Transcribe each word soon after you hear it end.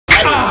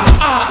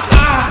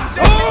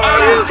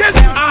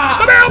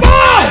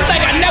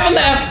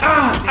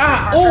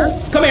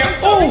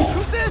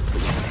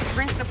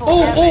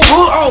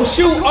Oh,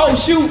 shoot. Oh,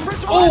 shoot.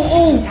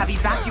 Oh. Have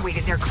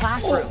evacuated their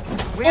classroom.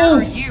 Where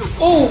are you?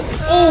 Oh.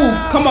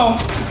 Come on.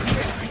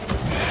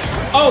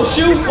 Oh,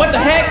 shoot. What the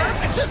heck?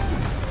 I just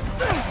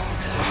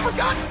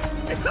forgot.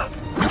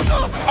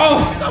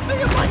 Oh. Something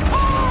in my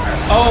car.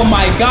 Oh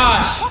my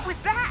gosh. What was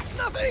that?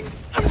 Nothing.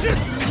 I'm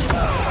just.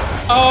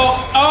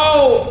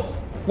 Oh.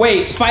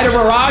 Wait, Spider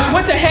Barrage?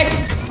 What the heck?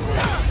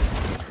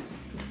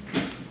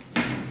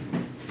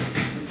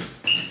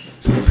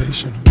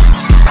 Sensational.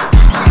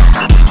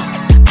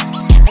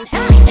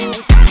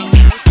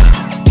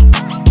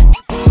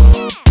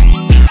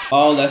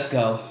 Oh, let's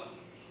go.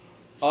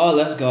 Oh,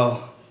 let's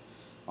go.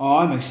 Oh,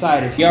 I'm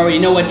excited. You already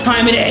know what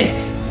time it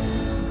is.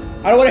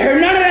 I don't want to hear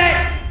none of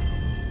that.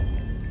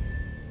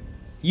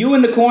 You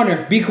in the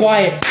corner, be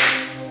quiet.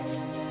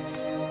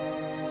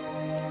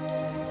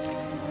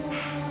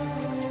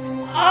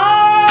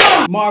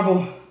 Oh!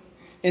 Marvel,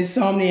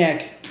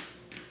 Insomniac,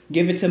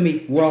 give it to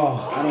me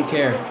raw. I don't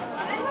care.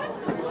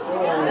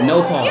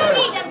 No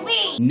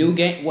pause. New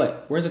game.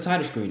 What? Where's the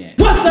title screen at?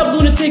 What's up,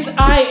 lunatics?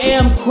 I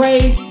am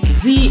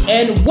Cray-Z,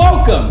 and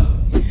welcome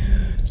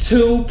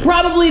to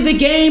probably the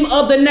game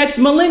of the next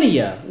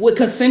millennia.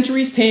 Because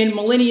centuries 10,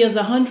 millennia's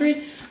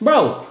 100.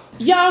 Bro,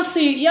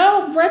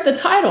 y'all read the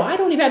title. I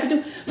don't even have to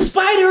do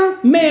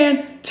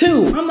Spider-Man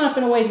 2. I'm not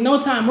finna waste no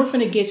time. We're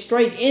finna get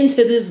straight into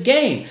this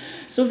game.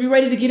 So if you're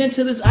ready to get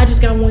into this, I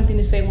just got one thing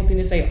to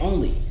say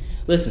only.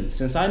 Listen,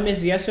 since I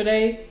missed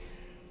yesterday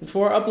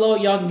before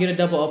upload, y'all can get a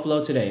double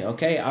upload today,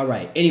 okay? All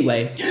right.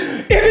 Anyway,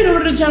 if you're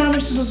new to the channel,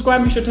 make sure to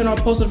subscribe, make sure to turn on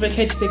post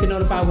notifications so you get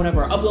notified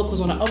whenever I upload, because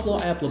when I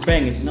upload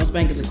bangers, and those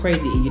bangers are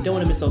crazy, and you don't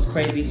want to miss those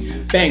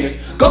crazy bangers.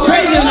 Go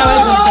crazy! And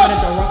now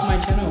let's go rock my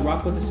channel and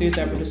rock with the series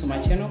that I produce on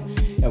my channel.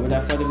 And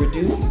without further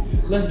ado,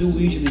 let's do what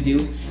we usually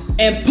do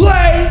and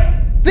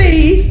play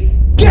these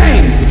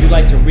games. Would you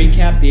like to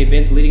recap the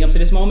events leading up to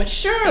this moment?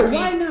 Sure,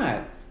 why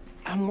not?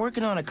 I'm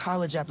working on a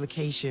college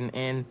application,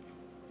 and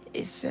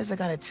it says I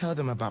gotta tell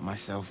them about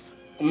myself.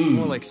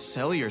 More like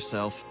sell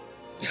yourself.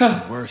 It's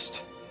the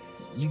worst.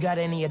 You got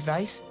any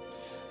advice?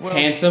 Well,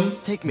 handsome,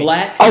 take me.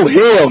 black. Oh,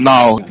 hell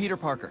no. I'm Peter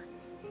Parker.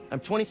 I'm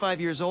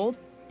 25 years old.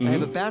 I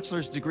have a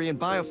bachelor's degree in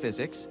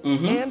biophysics,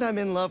 and I'm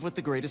in love with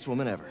the greatest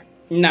woman ever.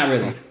 Not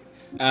really.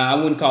 I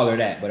wouldn't call her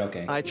that, but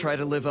okay. I try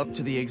to live up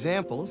to the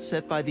example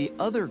set by the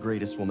other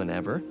greatest woman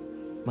ever,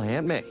 my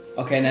Aunt May.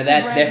 Okay, now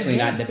that's Right definitely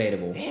again. not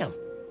debatable. Damn.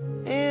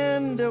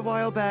 And a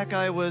while back,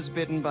 I was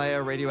bitten by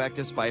a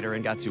radioactive spider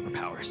and got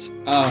superpowers.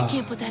 I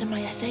can't put that in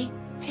my essay.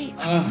 Hey,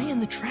 I'm laying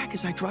the track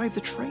as I drive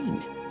the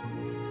train.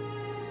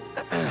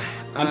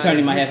 I'm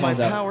turning my I used headphones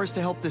my up. powers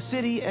to help the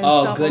city and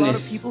Oh, stop a lot of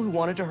goodness. people who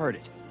wanted to hurt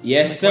it.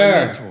 Yes, Like my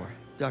sir. mentor,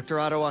 Dr.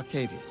 Otto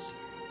Octavius.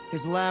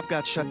 His lab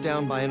got shut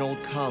down by an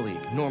old colleague,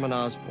 Norman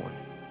Osborn.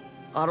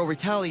 Otto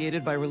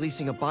retaliated by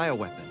releasing a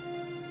bioweapon.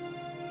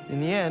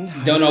 In the end,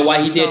 I Don't know why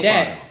managed he to did stop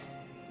that. Otto,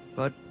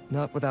 but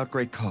not without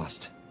great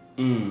cost.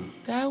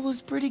 That was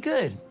pretty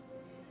good.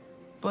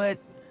 But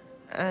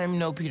I'm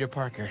no Peter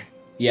Parker.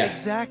 Yeah.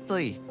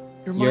 Exactly.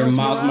 You're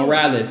Miles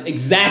Morales.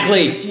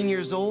 Exactly. 18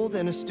 years old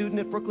and a student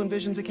at Brooklyn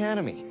Visions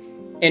Academy.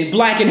 And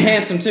black and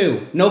handsome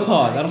too. No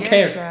pause. I don't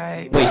care.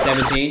 Guess Wait,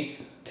 17.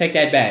 Take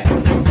that back.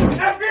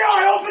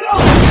 FBI, open up!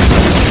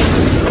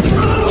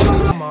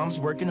 My mom's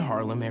work in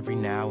Harlem every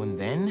now and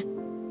then.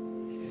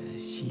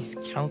 She's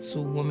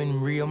Councilwoman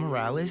Rio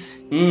Morales.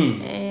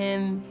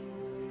 And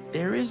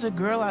there is a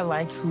girl I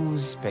like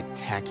who's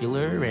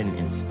spectacular and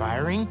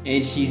inspiring.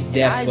 And she's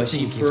deaf, I but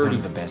she's think he's one pretty.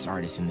 of the best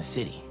artists in the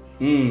city.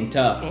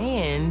 Tough.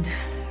 And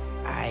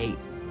I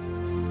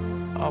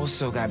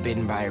also got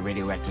bitten by a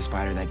radioactive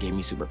spider that gave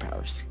me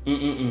superpowers.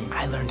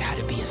 I learned how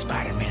to be a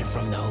Spider-Man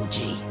from the OG.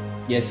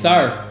 Yes,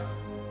 sir.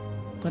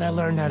 But I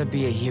learned how to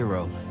be a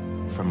hero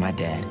from my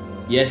dad.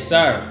 Yes,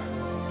 sir.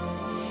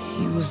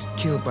 He was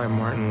killed by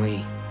Martin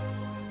Lee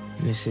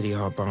in the City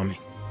Hall bombing.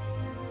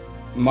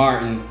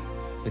 Martin.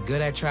 The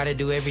good I try to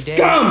do every day.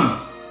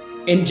 Scum!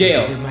 In The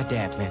jail. good my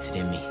dad planted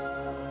in me.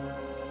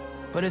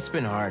 But it's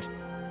been hard.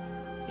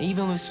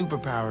 Even with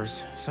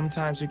superpowers,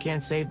 sometimes we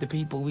can't save the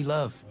people we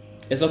love.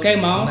 It's okay,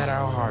 No Miles. matter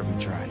how hard we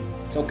try.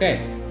 It's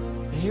okay.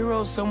 A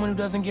hero is someone who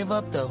doesn't give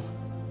up, though.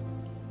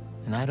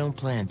 And I don't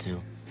plan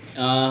to.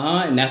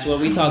 And that's what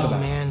we talk Oh,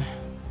 about. man.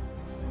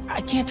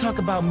 I can't talk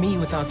about me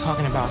without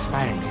talking about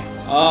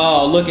Spider-Man.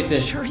 Oh, look at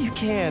this. Sure you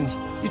can.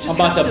 You just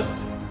I'm about have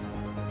to.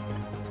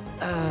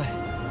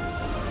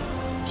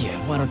 Yeah,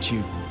 why don't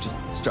you just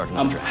start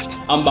another draft?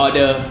 I'm about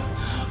to.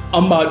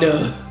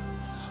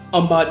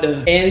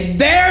 And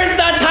there's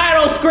the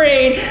title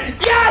screen.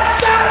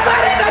 Yes, sir,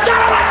 ladies and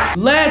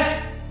gentlemen.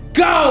 Let's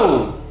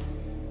go.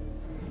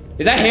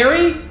 Is that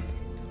Harry?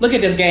 Look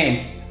at this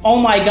game. Oh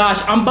my gosh,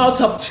 I'm about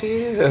to.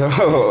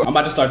 Chill. I'm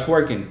about to start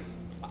twerking.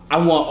 I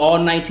want all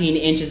 19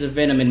 inches of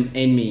venom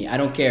in me. I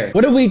don't care.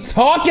 What are we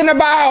talking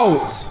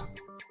about?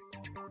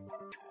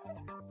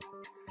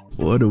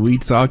 What are we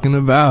talking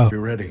about?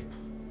 You ready?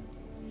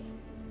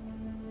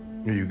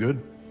 Are you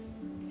good?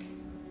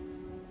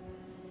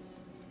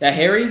 That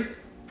Harry?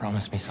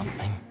 Promise me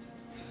something.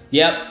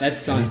 Yep, that's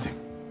son. Anything.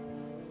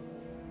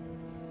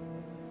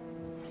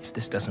 If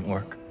this doesn't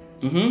work,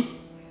 Mm-hmm.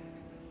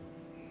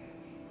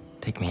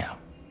 Take me out.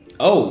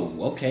 Oh,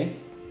 okay.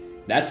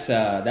 That's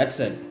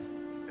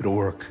It'll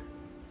work.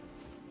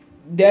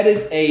 that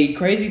is a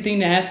crazy thing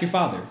to ask your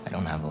father. I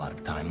don't have a lot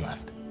of time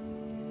left.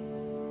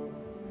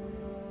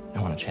 I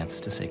want a chance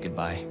to say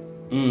goodbye.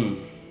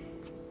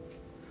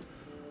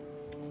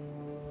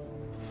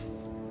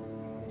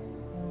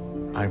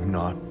 I'm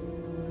not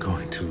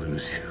going to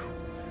lose you.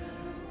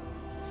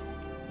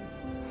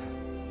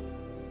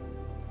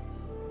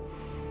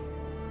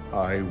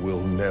 I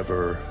will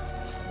never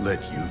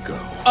let you go.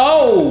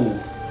 Oh!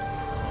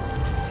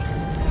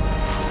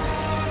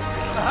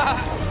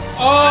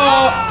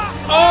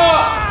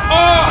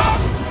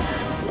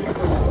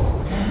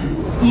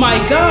 My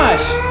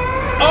gosh!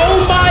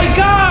 Oh my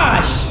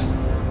gosh!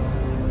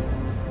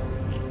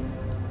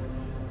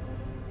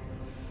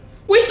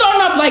 We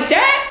starting off like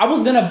that? I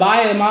was gonna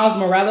buy a Miles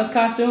Morales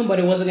costume, but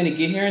it wasn't gonna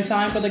get here in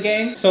time for the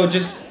game. So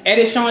just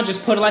edit Sean,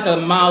 just put like a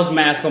Miles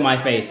mask on my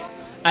face.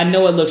 I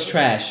know it looks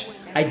trash.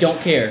 I don't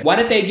care. Why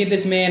did they give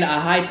this man a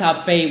high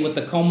top fade with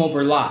the comb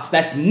over locks?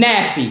 That's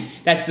nasty.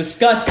 That's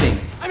disgusting.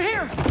 I'm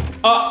here.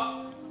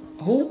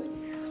 Who?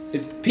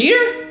 Is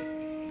Peter?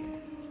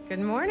 Good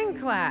morning,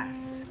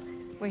 class.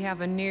 We have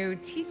a new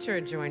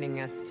teacher joining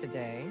us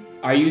today.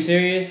 Are you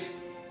serious?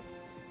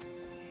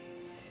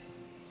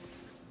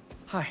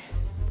 Hi.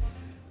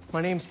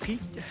 My name's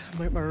Pete.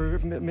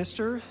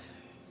 Mr.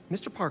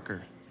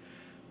 Parker.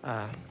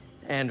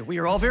 And we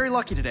are all very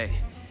lucky today.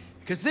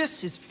 Because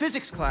this is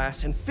physics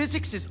class, and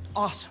physics is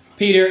awesome.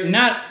 Peter,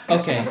 not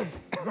okay.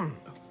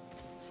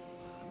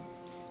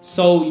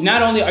 So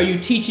not only are you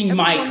teaching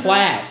my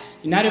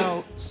class,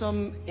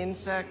 some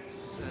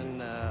insects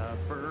and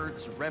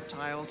birds,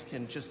 reptiles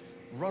can just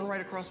run right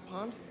across the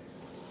pond.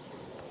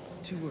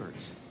 2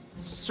 words: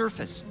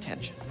 surface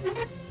tension.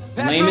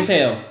 Lame as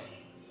hell.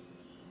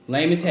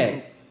 Lame as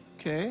heck.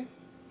 Okay.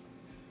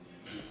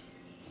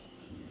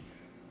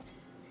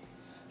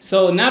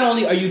 So not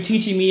only are you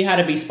teaching me how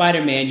to be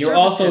Spider-Man, you're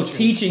also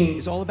teaching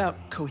is all about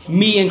cohesion.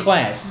 me in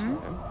class.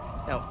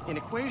 Now, in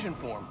equation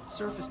form,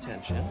 surface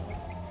tension,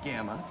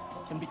 gamma,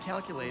 can be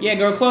calculated. Yeah,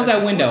 girl, close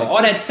that window.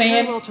 All that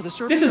sand.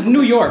 This is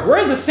New York. Where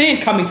is the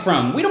sand coming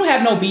from? We don't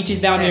have no beaches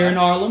down here in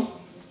Harlem.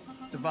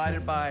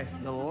 Divided by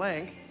the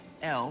length,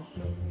 L,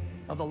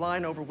 of the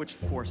line over which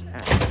the force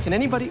acts. Can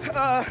anybody...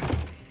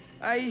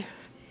 I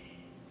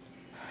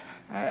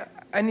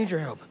need your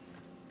help.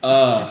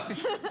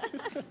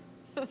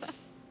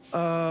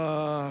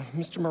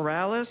 Mr.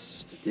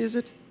 Morales, is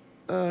it?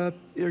 Are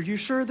you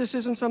sure this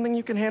isn't something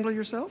you can handle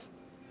yourself?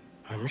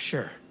 I'm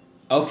sure.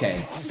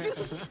 Okay.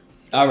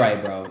 All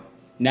right, bro.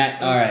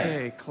 Not all right.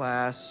 Okay,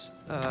 class.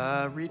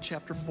 Read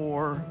chapter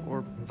 4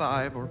 or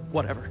 5 or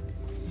whatever.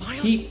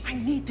 Miles, I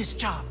need this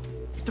job.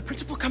 If the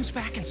principal comes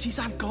back and sees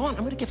I'm gone,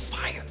 I'm gonna get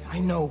fired. I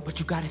know, but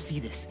you gotta see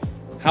this.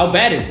 How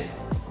bad is it?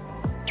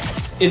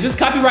 Is this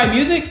copyright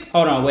music?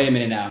 Hold on, wait a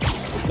minute now.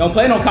 Don't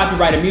play no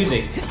copyrighted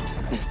music.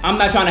 I'm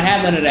not trying to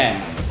have none of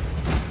that.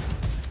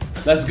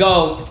 Let's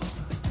go.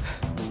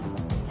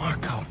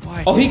 Marco,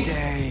 why Oh,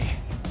 today?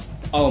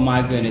 Oh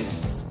my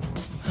goodness.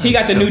 He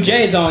got the new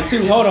J's on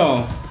too. Hold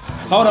on.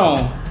 Hold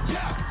on.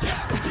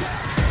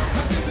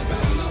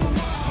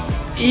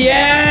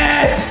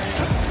 Yes!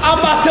 I'm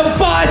about to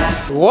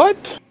bust!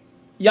 What?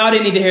 Y'all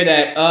didn't need to hear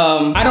that.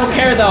 I don't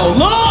care though.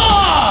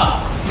 Look!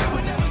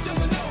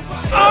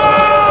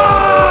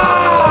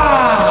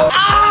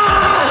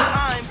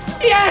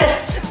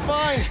 Yes! It's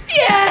fine.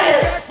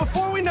 Yes!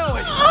 Before we know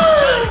it.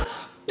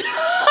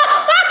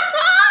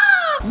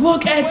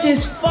 Look at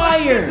this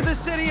fire! To the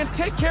city and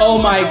take care Oh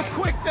of my- real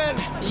quick then.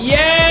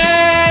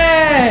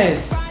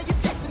 Yes!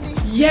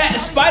 Yeah,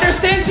 spider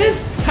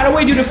senses? How do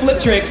we do the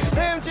flip tricks?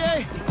 Hey, MJ.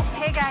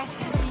 Hey guys,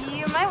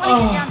 you might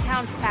want to get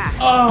downtown fast.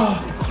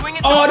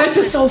 Oh, this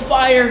is so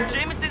fire!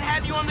 Jameson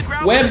had you on the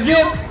ground. Web zip?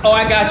 Oh,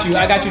 I got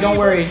you, don't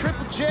worry.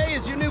 Triple J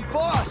is your new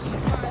boss.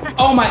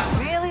 Oh my.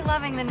 Really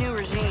loving the new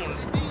regime.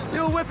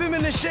 You'll whip him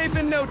into shape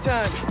in no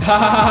time. Ha ha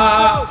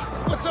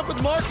ha. So, what's up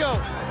with Marco?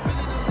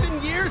 It's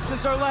been years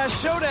since our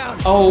last showdown.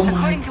 Oh my.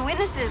 According to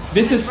witnesses,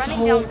 This he is was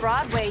running so- down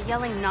Broadway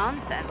yelling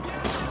nonsense.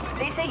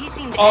 They say he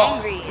seemed Oh.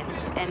 angry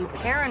and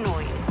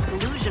paranoid,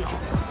 delusional.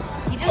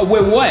 He just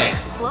Wait, what?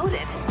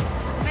 exploded.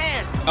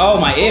 Man. Oh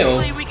my ill.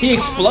 Hopefully we can He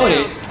calm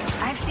exploded. him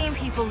I've seen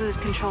people lose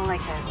control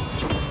like this.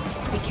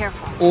 Be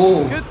careful.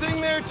 Oh. Good thing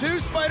there are 2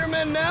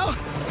 Spider-Men now.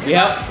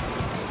 Yep.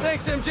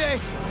 Thanks, MJ.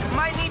 down.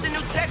 Might need the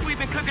new tech we've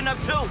been cooking up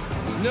too.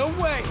 No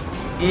way.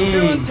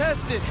 They're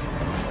untested.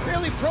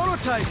 Barely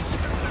prototypes.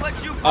 But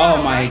you Oh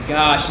my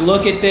gosh,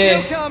 look at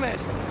this. No comment.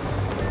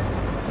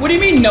 What do you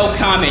mean no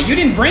comment? You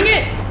didn't bring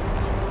it?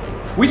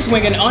 We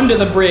swinging under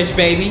the bridge,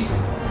 baby.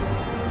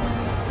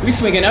 We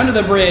swinging under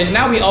the bridge.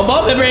 Now we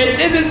above the bridge.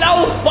 This is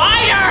so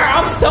fire!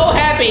 I'm so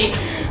happy.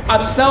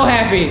 I'm so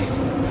happy.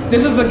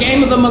 This is the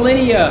game of the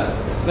millennia.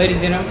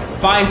 Ladies and gentlemen,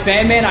 find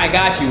Sandman, I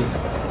got you.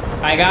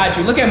 I got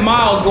you. Look at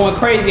Miles going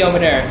crazy over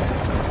there.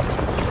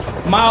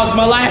 Miles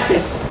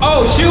Molasses.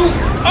 Oh, shoot.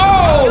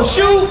 Oh,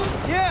 shoot.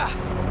 Yeah,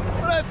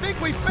 but I think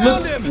we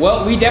found him.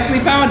 Well, we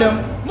definitely found him.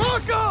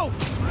 Marco!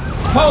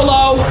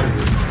 Polo.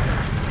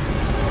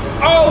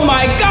 Oh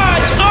my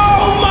gosh.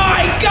 Oh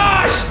my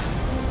gosh.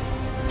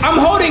 I'm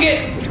holding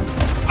it.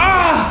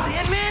 Ah.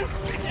 Man,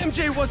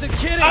 MJ wasn't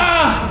kidding.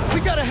 Ah. We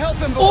gotta help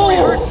him before he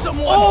hurts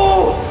someone.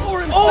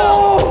 Or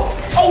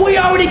himself. Oh, we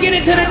already get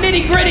into the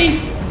nitty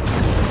gritty.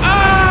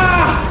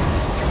 Ah.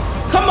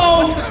 Come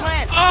on.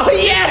 Oh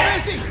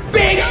yes.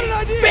 Big.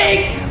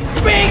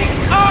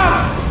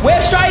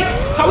 Web strike.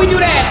 How we do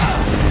that?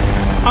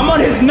 I'm on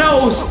his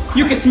nose.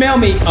 You can smell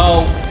me.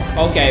 Oh,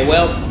 okay.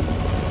 Well,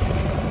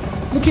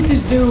 look at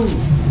this dude.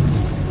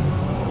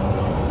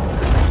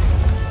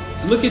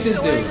 Look at this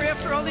dude. Angry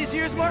after all these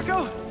years,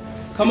 Marco?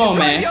 Come on,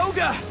 man.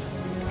 Yoga.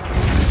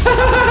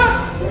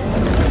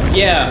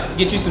 Yeah,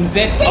 get you some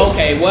zen.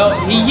 Okay, well,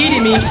 he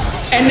yeeted me,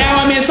 and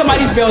now I'm in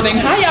somebody's building.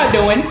 How y'all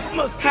doing?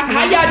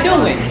 How y'all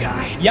doing?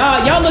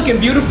 Y'all looking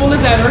beautiful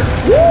as ever.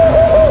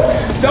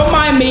 Woo! Don't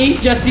mind me,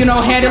 just, you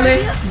know,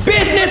 handling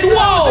business.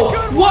 Whoa!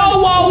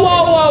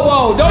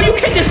 Whoa! Don't you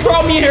can't just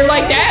throw me in here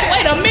like that.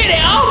 Wait a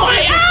minute. Oh my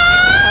God!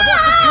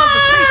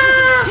 Conversations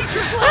in the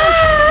teacher's lounge.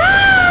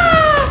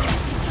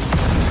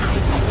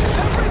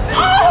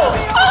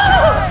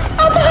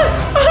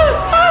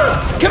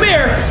 Come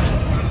here.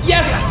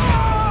 Yes.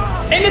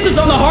 And this is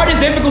on the hardest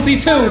difficulty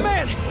too.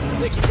 Man,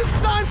 think you can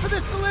sign for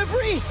this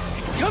delivery?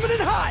 It's coming in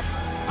hot.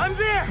 I'm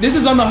there. This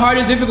is on the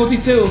hardest difficulty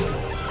too.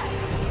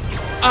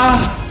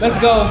 Let's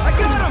go.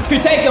 Here,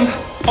 take him.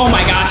 Oh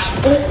my gosh.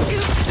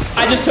 Oh,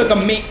 I just took a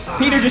mean.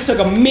 Peter just took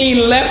a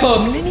mean left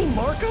hook. Mini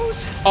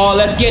Marcos? Oh,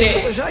 let's get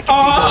it.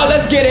 Oh,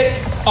 let's get it.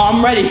 Oh,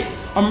 I'm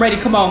ready.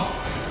 Come on.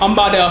 I'm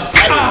about to. It's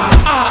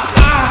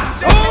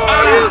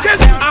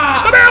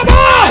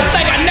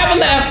like I never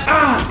left.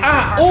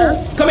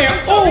 Oh, come here.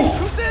 Oh.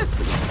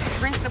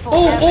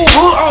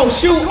 Oh,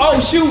 shoot.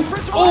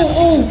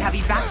 Oh. Have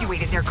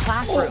evacuated their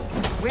classroom.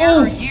 Where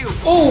are you?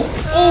 Oh,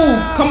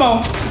 come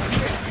on.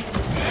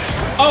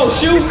 Oh,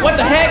 shoot. What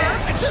the heck?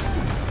 I just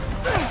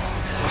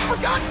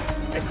forgot.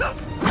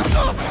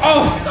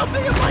 Oh.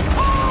 Something in my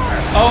car.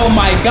 Oh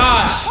my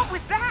gosh. What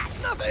was that?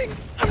 Nothing.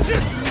 I'm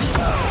just.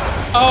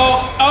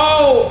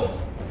 Oh.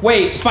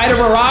 Wait, Spider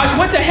Barrage?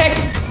 What the heck?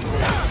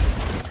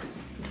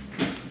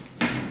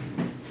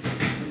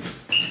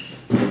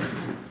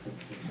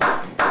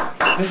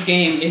 This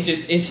game is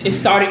just, it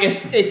started,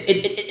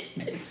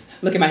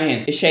 look at my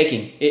hand, it's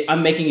shaking.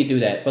 I'm making it do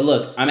that, but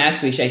look, I'm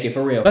actually shaking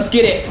for real. Let's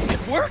get it. It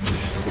worked?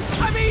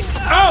 I mean,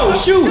 oh,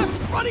 shoot.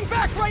 Just running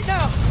back right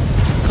now.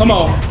 Come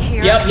on.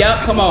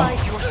 Yep, come on.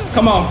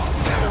 Come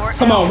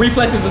on,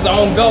 reflexes is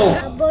on go.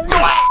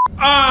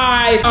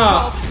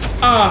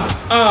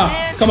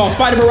 Come on,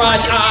 Spider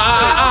Barrage.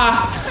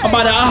 I'm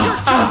about to,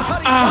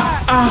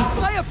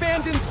 I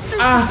abandoned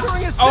students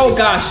during a oh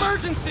gosh.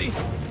 emergency.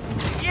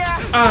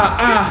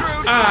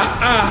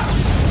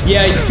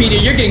 Yeah, Peter,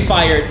 you're getting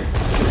fired.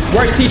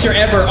 Worst teacher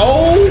ever.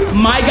 Oh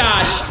my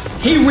gosh.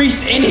 He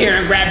reached in here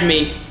and grabbed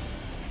me.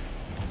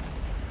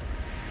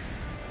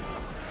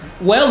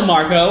 Well,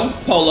 Marco,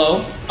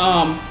 Polo,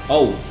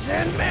 oh.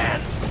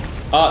 Sandman.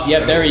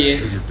 Yep, there he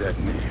is. That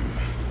name.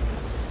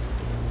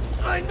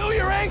 I know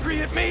you're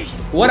angry at me.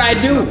 What'd I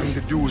do? Nothing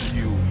to do with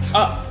you.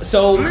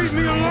 So. Leave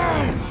me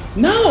alone.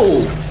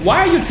 No. Why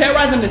are you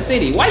terrorizing the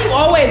city? Why you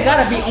always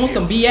gotta be on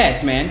some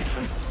BS, man?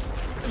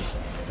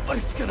 But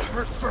it's gonna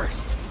hurt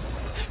first.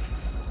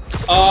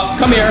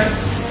 Come here.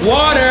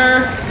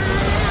 Water.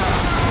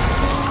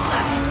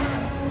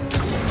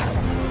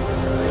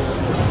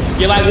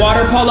 You like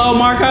water polo,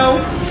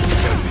 Marco?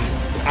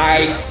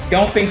 I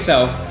don't think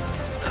so.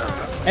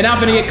 And I'm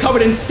gonna get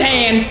covered in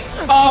sand.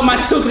 Oh, my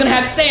suit's gonna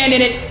have sand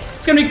in it.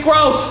 It's gonna be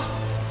gross.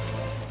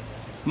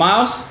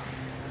 Miles?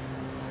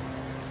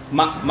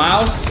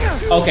 Miles?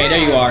 Okay, there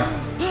you are.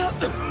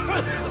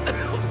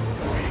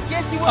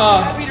 Guess he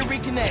wasn't happy to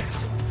reconnect.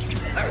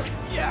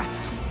 Yeah,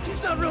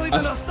 he's not really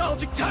the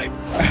nostalgic type.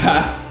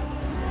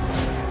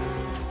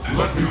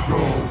 Let me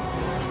go.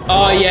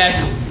 Oh,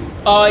 yes.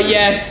 Oh,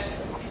 yes.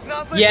 He's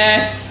not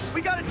yes.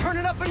 We gotta turn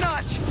it up a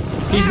notch.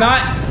 He's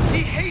not. He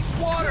hates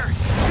water.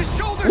 His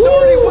shoulder's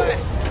already wet.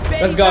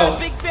 Let's go.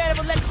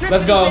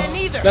 Let's go.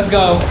 Let's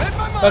go.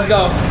 Let's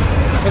go.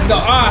 Let's go.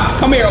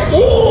 Come here.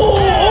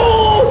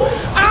 Ooh.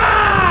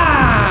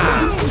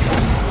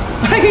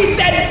 He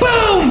said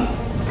boom.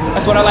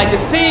 That's what I like to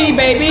see,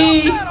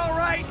 baby.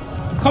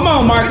 Come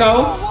on,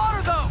 Marco.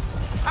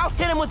 I'll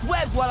hit him with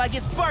webs while I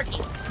get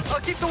sparky.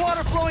 I'll keep the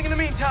water flowing in the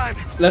meantime.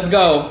 Let's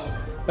go.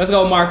 Let's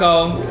go,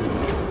 Marco.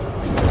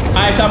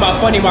 I ain't talking about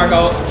funny,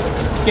 Marco.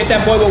 Get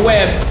that boy with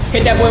webs.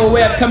 Hit that boy with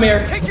webs. Come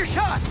here. Take your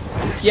shot.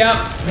 Yep.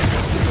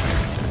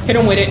 Hit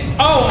him with it.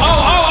 Oh.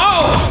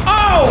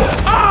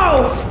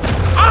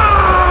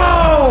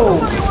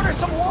 Somebody order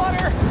some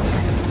water.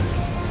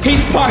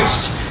 He's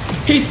parched.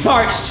 He's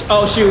parched.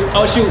 Oh shoot.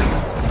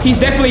 He's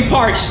definitely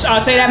parched.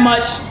 I'll say that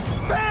much.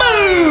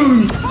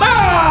 Boom!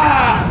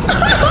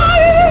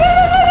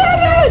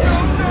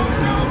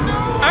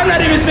 I'm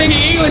not even speaking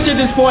English at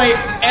this point.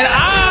 And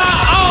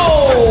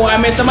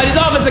I'm in somebody's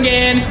office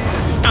again.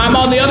 I'm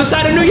on the other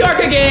side of New York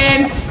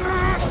again.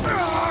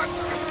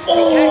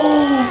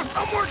 Oh!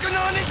 I'm working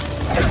on it.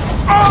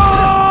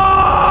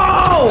 Oh!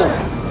 Oh!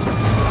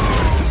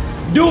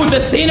 Dude, the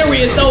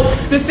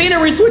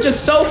scenery switch is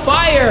so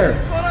fire.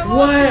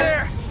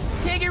 What?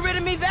 Can't get rid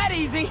of me that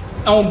easy.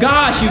 Oh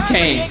gosh, you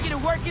can't. Can't get to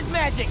work his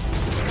magic.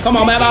 Come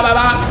on, man. Bye, bye,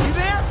 bye. You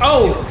there?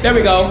 Oh, there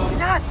we go.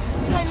 Nuts.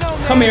 I know,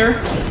 man. Come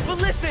here. But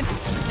listen,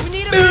 we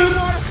need a big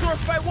water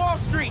source by Wall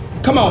Street.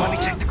 Come on. Let me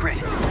check the grid.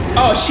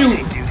 Oh, shoot.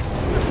 Hey, dude.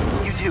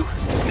 You too.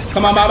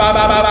 Come on, bye, bye,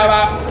 bye, bye, bye,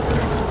 bye.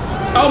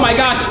 Oh my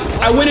gosh,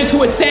 I went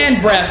into a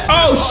sand breath.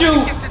 Oh,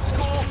 shoot.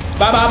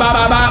 Bye, bye, bye,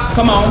 bye, bye.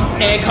 Come on,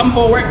 and come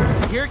forward.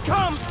 Here it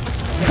comes.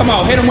 Come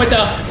on, hit him with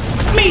the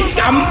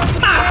Miska,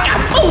 Maska,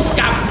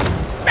 Booska.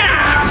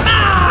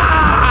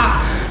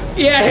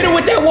 Yeah, hit him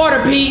with that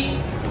water, Pete.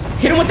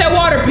 Hit him with that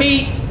water,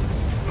 Pete.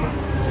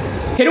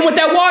 Hit him with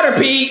that water,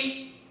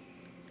 Pete.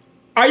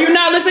 Are you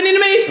not listening to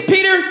me,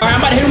 Peter? All right, I'm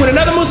about to hit him with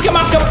another Muska,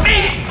 Maska.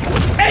 Bang,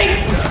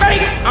 bang,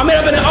 bang. I'm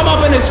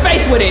up in his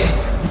face with it.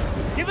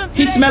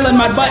 He's smelling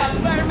my butt.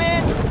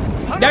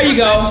 There you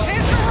go.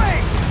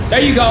 There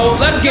you go.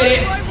 Let's get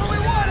it.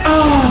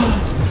 Oh.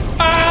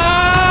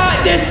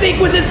 This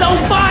sequence is on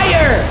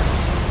fire.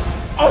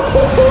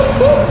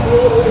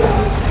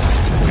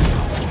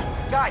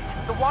 Guys,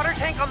 the water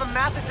tank on the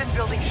Matheson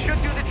building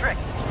should do the trick.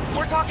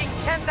 We're talking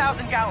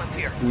 10,000 gallons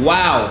here.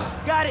 Wow.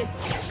 Got it.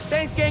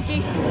 Thanks,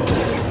 Genki.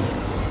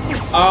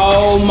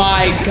 Oh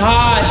my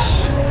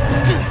gosh.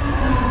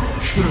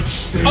 Should have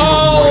stayed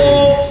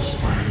Oh.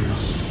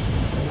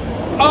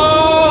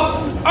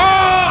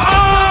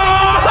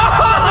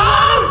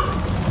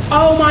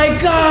 Oh my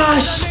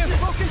gosh.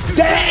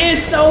 That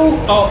is so.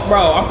 Oh,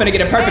 bro, I'm finna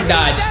get a perfect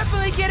dodge.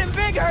 Definitely getting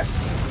bigger.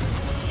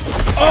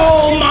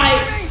 Oh my.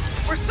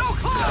 We're so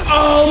close.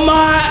 Oh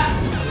my.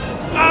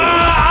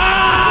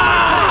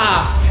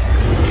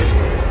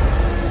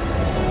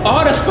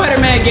 All the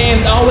Spider-Man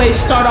games always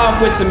start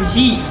off with some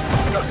heat.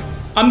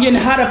 I'm getting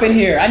hot up in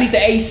here. I need the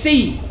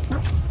AC.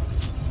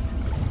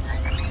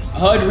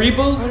 HUD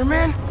reboot?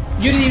 Spider-Man?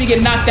 You didn't even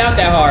get knocked out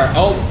that hard.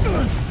 Oh.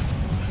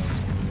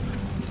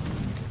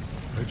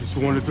 I just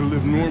wanted to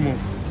live normal.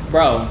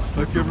 Bro.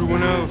 Like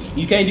everyone else.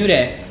 You can't do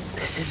that.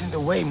 This isn't the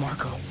way,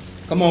 Marco.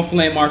 Come on,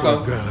 Flint,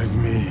 Marco. For a guy like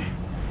me,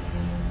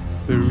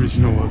 there is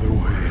no other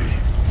way.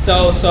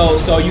 So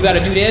you gotta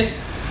do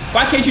this?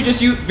 Why can't you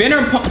just use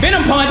Venom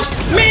Punch?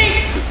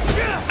 Me!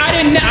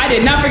 I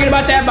did not forget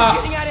about that.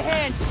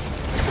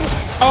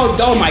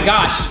 Oh my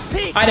gosh.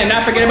 I did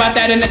not forget about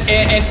that in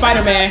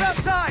Spider-Man.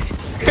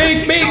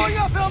 Big.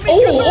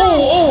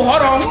 Oh,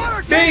 hold on.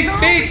 Big.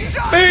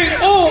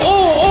 Oh,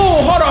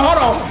 hold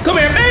on. Come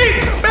here,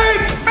 big.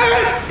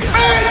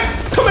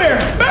 Come here,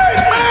 big.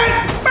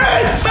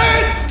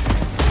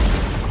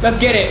 Let's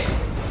get it.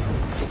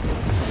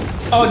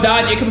 Oh,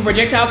 dodge. It could be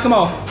projectiles. Come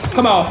on.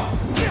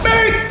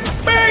 Big.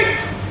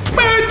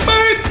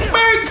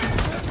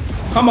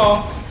 Come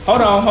on.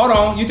 Hold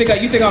on. You think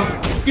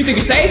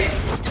it's safe?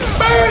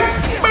 Big.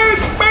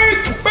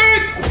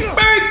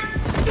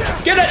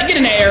 Get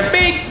in the air.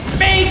 Big.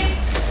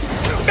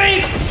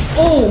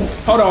 Oh,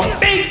 hold on.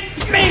 Big.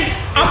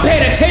 I'm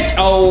paying attention.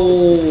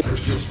 Oh. I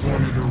just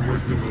wanted a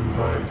regular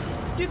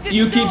life.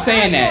 You keep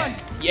saying that.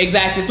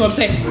 Exactly. That's what I'm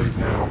saying. Right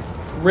now.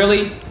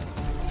 Really?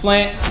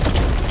 Flint?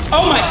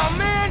 Oh my.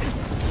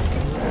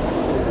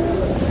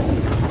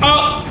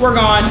 Oh, we're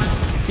gone.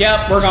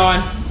 Yep, we're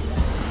gone.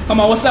 Come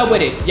on, what's up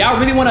with it? Y'all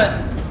really want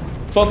to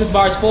focus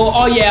bars full?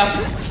 Oh, yeah.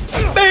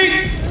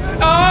 Big.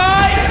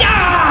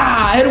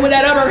 Yeah! Hit him with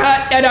that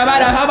uppercut.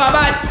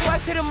 Why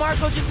couldn't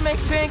Marco just make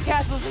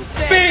sandcastles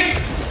instead? Big.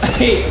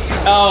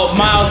 Oh,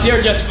 Miles,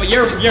 you're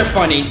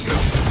funny.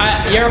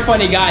 You're a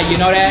funny guy, you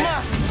know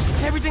that?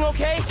 Is everything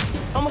okay?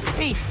 Almost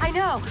peace. I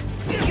know.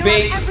 You're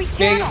Big. on every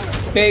channel.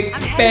 Big.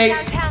 I'm heading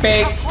downtown to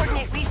help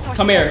coordinate resources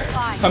Come here. and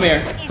supplies. Come here.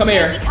 Is Come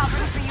here. Maggie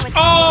covering for you at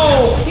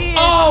Oh!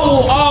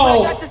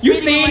 You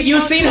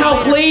seen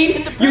how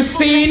clean? You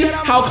seen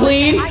how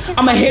clean?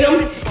 I'ma hit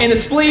him in the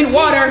spleen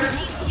water.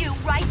 you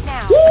right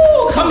now.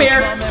 Woo! Come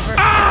here.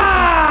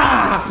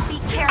 Be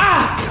careful.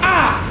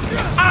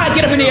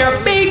 Get up in the air.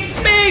 Big.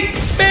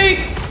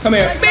 Come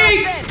here.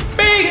 Big.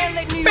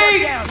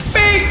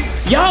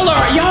 Y'all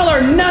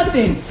are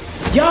nothing.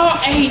 Y'all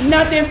ain't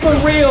nothing for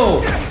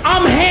real.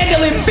 I'm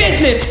handling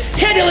business,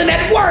 handling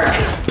that work.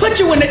 Put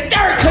you in the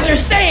dirt because you're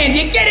saying,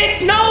 you get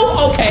it?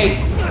 No? Okay.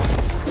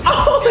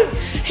 Oh,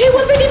 he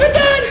wasn't even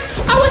done.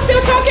 I was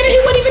still talking and he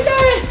wasn't even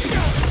done.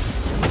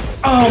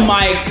 Oh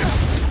my,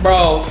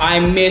 bro, I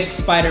miss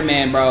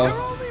Spider-Man,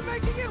 bro.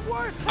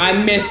 I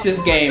miss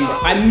this game.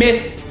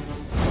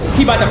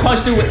 He about to punch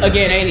through it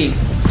again, ain't he?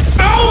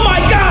 Oh my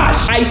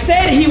gosh! I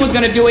said he was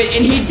gonna do it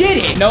and he did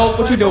it. No,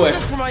 what you doing?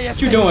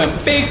 What you doing?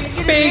 Big.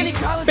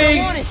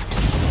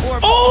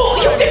 Oh,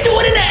 you can do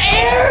it in the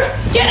air?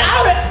 Get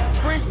out of...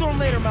 Brainstorm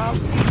later, Miles.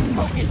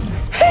 Focus.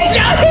 Hey,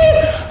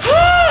 Johnny!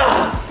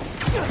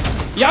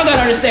 Y'all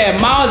gotta understand,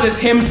 Miles is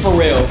him for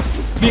real.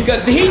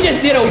 Because he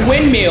just did a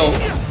windmill.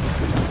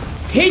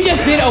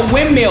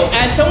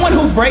 As someone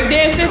who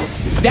breakdances,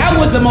 that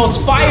was the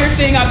most fire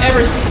thing I've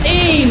ever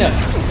seen.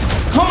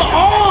 Come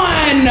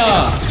on!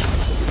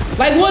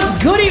 Like, what's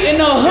goody in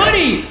the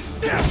hoodie?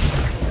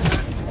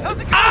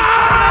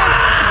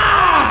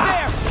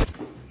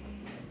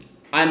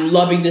 I'm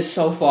loving this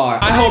so far.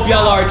 I hope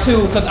y'all are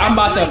too, cause I'm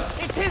about to.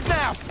 It's his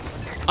now. Hey,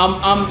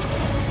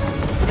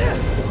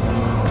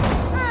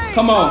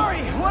 Come on.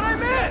 Sorry, what'd I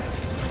miss?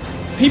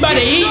 He about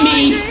to eat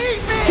me.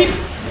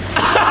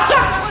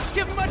 Let's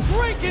give him a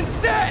drink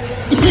instead.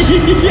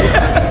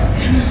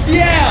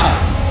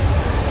 Yeah.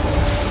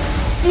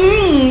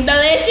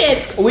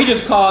 Delicious. We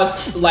just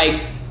caused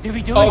like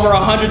over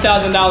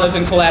 $100,000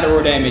 in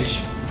collateral damage.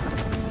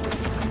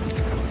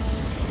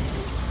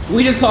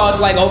 We just caused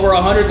like over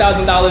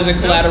 $100,000 in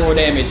collateral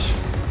damage.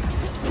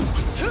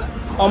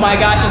 Oh my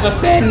gosh, it's a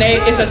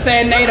sandnado. It's a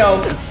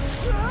sandnado.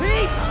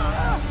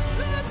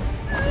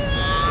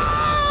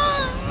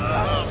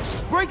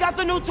 Break out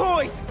the new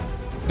toys.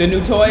 The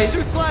new toys?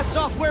 Suit's last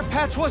software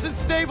patch wasn't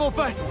stable,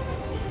 but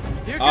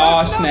here goes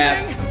Oh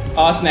snap.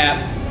 Oh snap.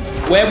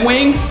 Web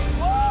wings?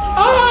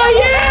 Oh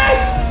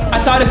yes! I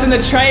saw this in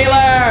the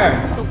trailer.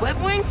 The web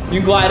wings? You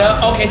can glide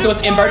up. Okay, so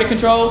it's inverted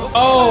controls.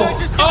 Oh! You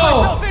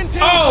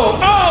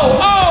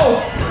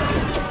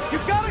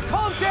gotta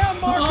calm down,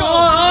 Marco.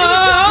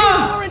 Innocent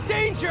people are in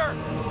danger.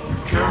 You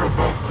care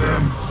about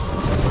them,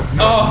 but not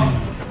Oh.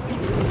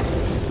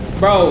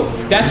 Bro,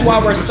 that's why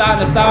we're starting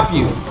to stop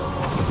you.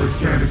 They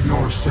can't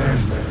ignore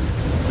Sandman.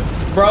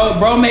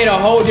 Bro made a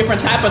whole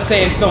different type of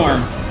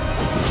sandstorm.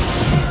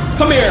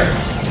 Come here.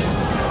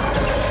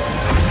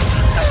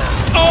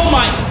 Oh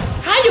my!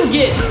 How you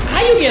get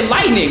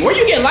lightning? Where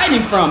you get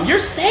lightning from? You're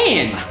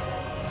sand.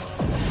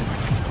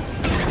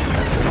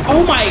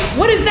 Oh my!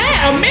 What is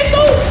that? A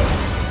missile?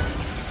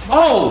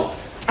 Oh,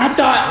 I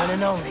thought.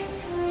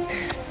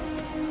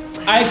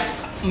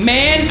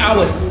 I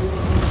was.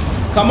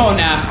 Come on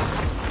now.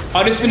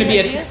 Oh, this finna be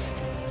a. Is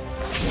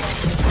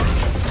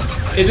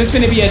this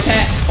finna be a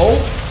attack? Oh.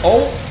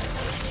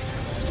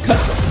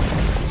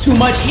 Too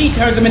much heat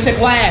turns them into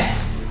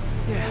glass.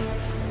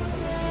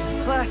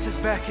 Class is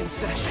back in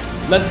session.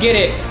 Let's get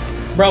it.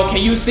 Bro,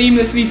 can you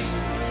seamlessly...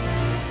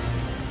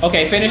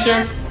 Okay,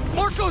 finisher.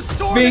 Marco's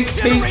storm Bing, is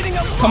bing. generating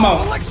a Come lot of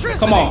on. electricity.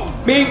 Come on.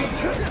 Bing.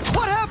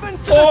 What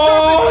happens to Oh,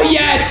 the surface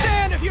yes.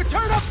 sand if you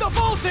turn up the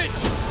voltage?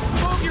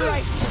 Move your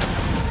right.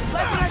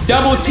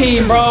 Double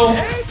team, bro.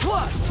 A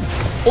plus.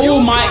 Oh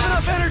my.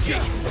 Enough energy.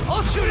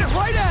 I'll shoot it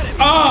right at him.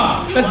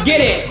 Let's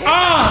get it.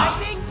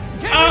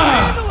 Can you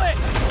handle it?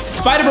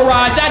 Spider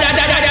barrage.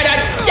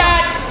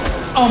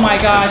 Oh my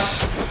gosh.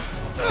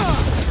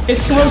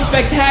 It's so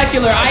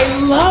spectacular. I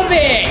love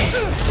it.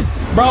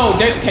 Bro,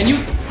 can you...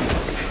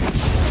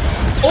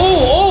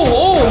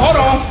 Oh, hold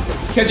on.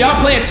 Because y'all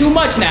playing too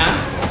much now.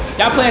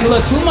 Y'all playing a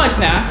little too much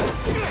now.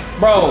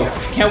 Bro,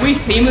 can we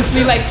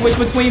seamlessly like switch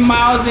between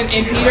Miles and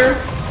Peter?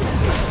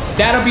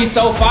 That'll be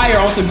so fire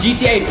on some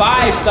GTA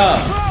 5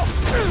 stuff.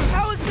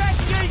 How is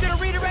Bxnji gonna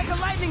redirect a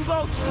lightning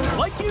bolt?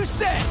 Like you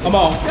said. Come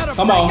on.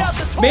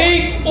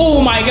 Big.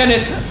 Oh my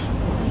goodness.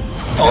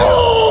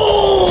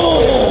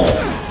 Oh!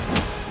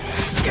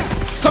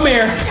 Come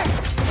here.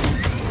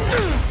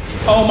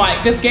 Oh my,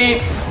 this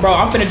game, bro,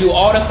 I'm finna do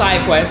all the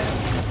side quests.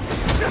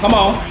 Come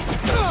on.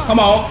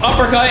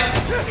 Uppercut.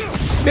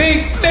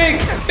 Big.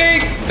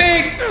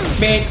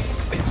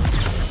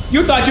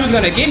 You thought you was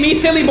gonna get me,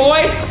 silly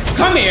boy?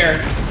 Come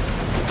here.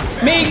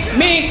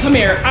 Me, come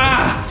here.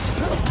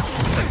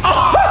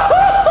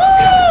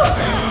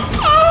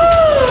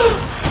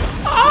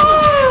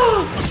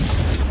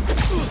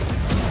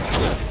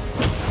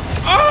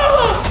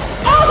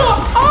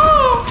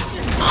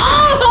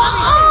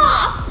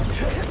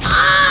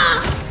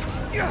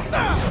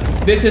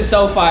 This is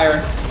so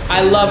fire.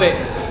 I love it.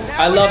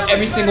 I love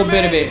every single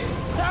bit of it.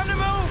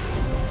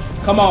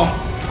 Come on,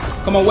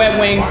 web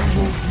wings.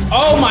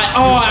 Oh my,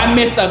 I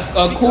missed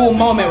a cool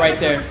moment right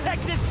there.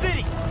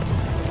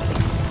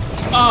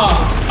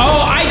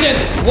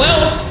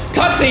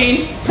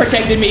 Cutscene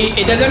protected me.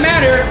 It doesn't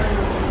matter.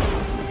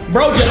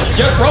 Bro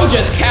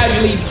just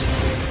casually.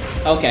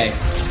 Okay.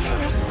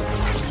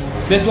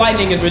 This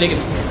lightning is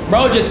ridiculous.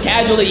 Bro just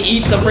casually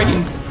eats a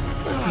freaking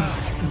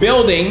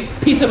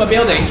piece of a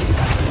building.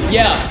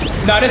 Yeah.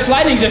 No, this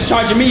lightning just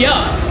charging me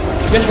up.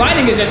 This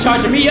lightning is just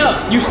charging me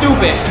up. You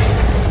stupid.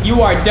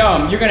 You are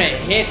dumb. You're gonna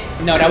hit.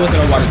 No, that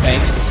wasn't a water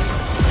tank.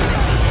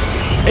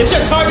 It's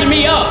just charging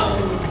me up.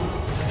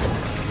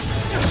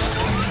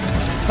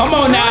 Come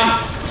on now.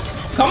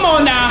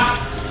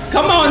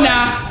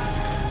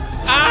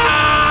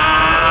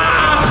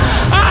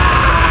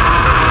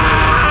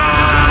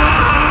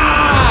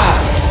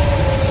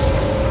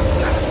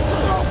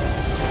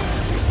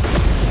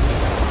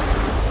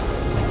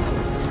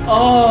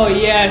 Oh,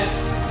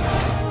 yes.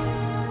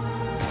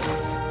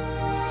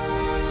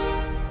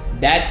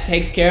 That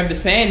takes care of the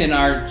sand in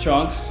our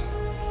trunks.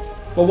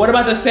 But what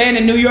about the sand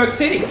in New York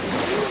City?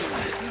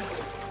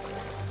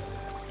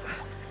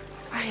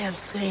 I have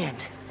sand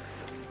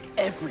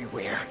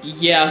everywhere.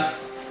 Yeah.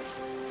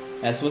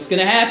 That's what's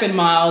gonna happen,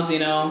 Miles, you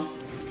know.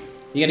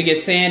 You're gonna get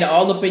sand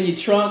all up in your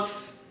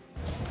trunks.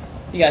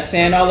 You got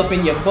sand all up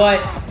in your butt.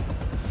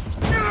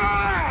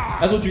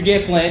 That's what you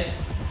get, Flint.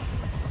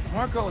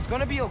 Marco, it's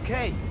gonna be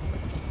okay.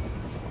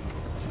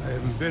 I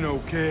haven't been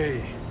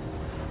okay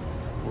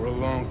for a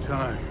long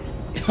time.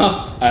 You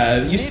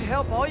Need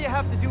help? All you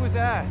have to do is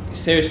ask.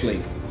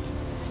 seriously.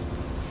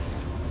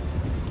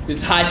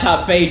 This high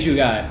top fade you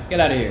got. Get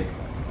out of here.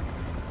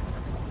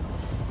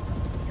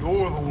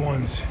 You're the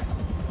ones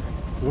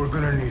who are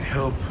gonna need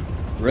help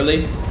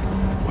Really?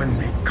 when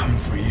they come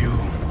for you.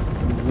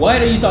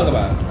 What are you talking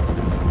about?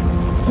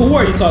 Who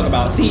are you talking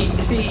about? See,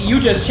 you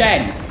just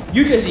chatting.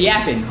 You just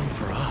yapping. Come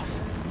for us.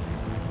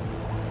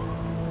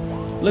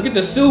 Look at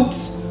the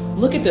suits.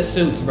 Look at the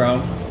suits,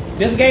 bro.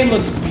 This game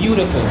looks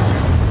beautiful.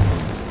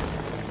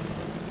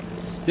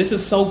 This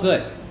is so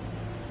good.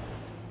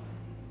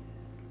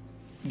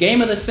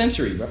 Game of the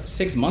century, bro.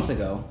 6 months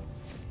ago.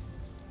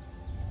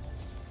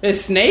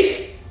 It's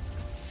Snake?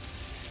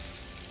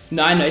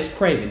 No, I know. It's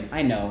Craven.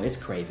 I know. It's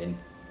Craven.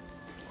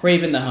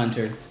 Craven the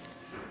Hunter.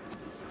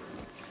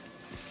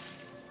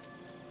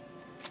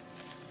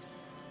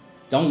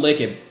 Don't lick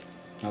it.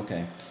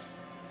 Okay.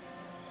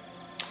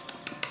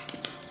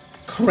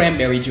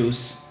 Cranberry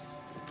juice.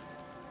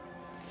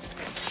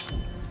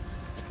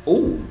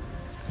 Ooh.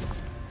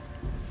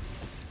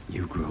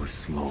 You grow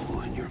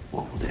slow in your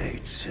old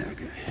age,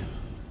 Sergei.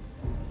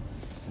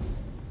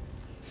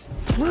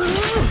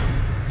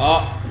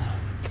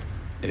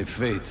 A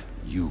fate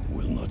you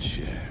will not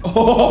share.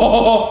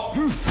 Oh.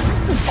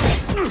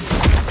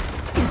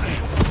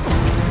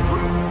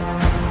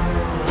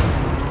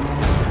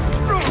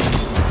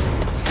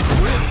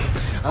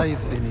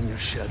 I've been in your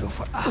shadow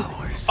for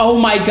hours. Oh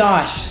my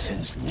gosh.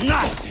 Since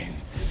nothing.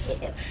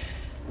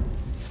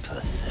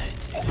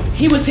 Pathetic.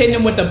 He was hitting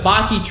him with the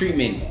Baki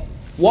treatment.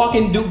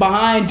 Walking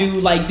behind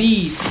dude like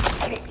these.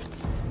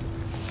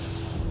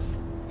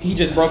 He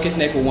just broke his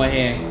neck with one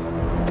hand.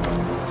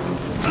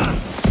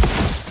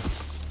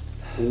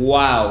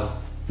 Wow.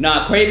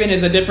 Nah, Craven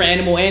is a different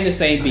animal and the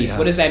same beast.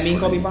 What does that mean,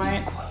 Kobe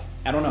Bryant?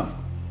 I don't know.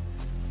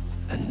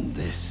 And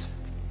this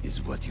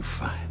is what you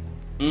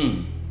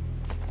find.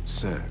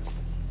 Sir,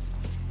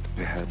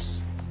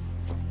 perhaps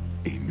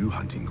a new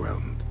hunting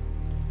ground.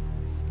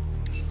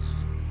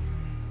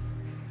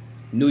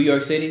 New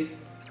York City?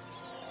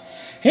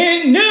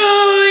 In New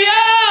York!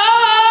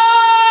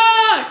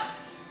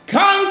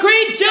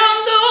 Concrete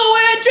jungle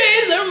where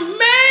dreams are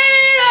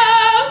made of.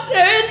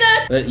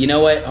 But you know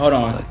what? Hold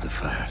on. Like the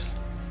fires.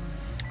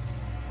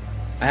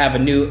 I have a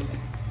new...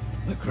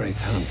 The great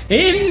hunt.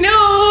 In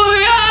New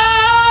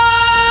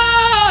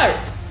York!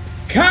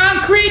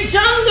 Concrete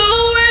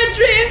jungle where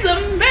dreams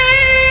are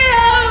made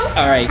of.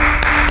 Alright.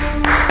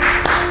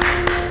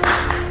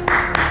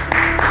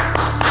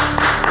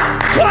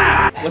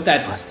 What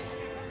that?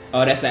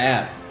 Oh, that's the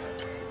app.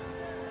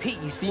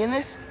 Pete, you seeing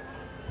this?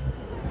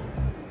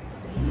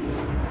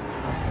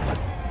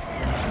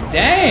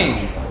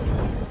 Dang.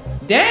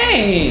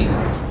 Dang.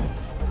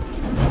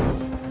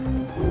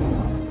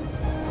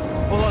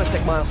 Hold on a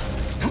sec, Miles.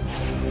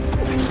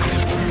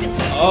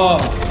 Oh.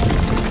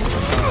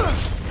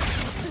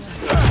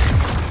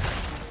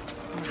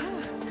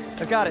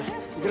 I got it.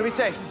 You're gonna be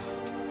safe.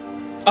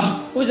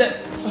 Oh, who's that?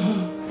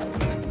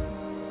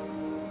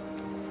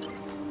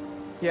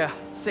 Yeah,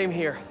 same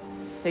here.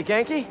 Hey,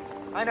 Genki?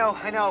 I know.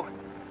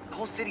 The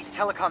whole city's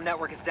telecom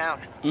network is down.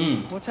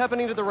 What's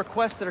happening to the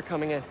requests that are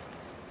coming in?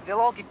 They'll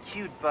all get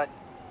queued, but...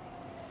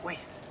 Wait.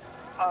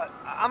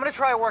 I'm gonna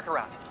try a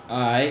workaround.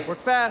 Alright.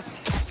 Work fast.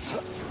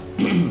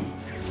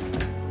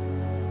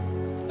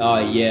 Oh,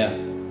 yeah.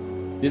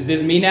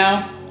 This me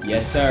now?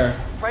 Yes, sir.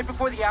 Right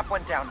before the app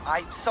went down,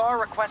 I saw a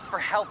request for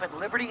help at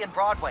Liberty and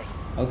Broadway.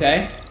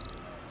 Okay.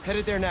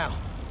 Headed there now.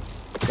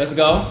 Let's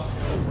go.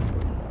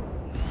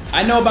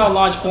 I know about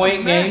launch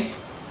point games.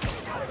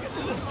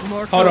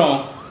 Hold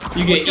on.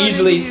 You get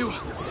easily,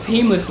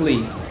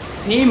 seamlessly.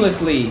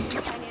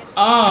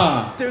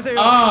 There they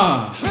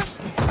are.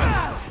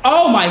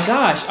 Oh my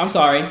gosh. I'm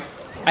sorry.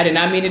 I did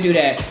not mean to do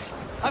that.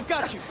 I've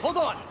got you. Hold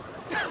on.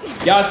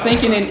 Y'all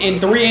sinking in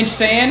 3-inch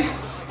sand? You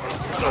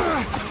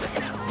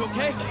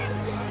okay?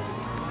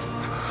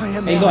 I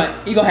am. You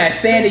gonna have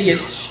sand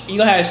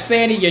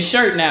in your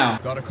shirt now.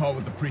 Got a call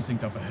with the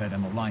precinct up ahead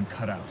and the line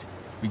cut out.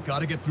 We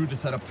gotta get through to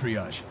set up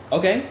triage.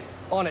 Okay.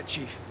 On it,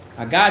 Chief.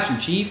 I got you,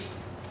 Chief.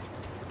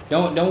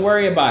 Don't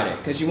worry about it.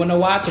 Cause you wanna know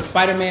why? Cause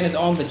Spider-Man is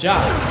on the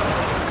job.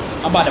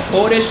 I'm about to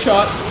pull this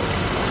truck.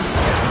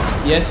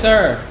 Yes,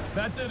 sir.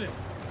 That did it.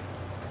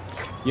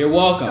 You're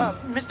welcome.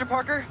 Mr.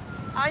 Parker,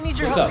 I need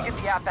your What's help up? to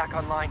get the app back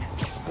online.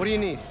 What do you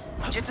need?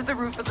 Get to the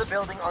roof of the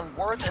building on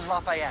Worth and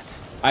Lafayette.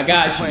 I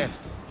got you. Plan.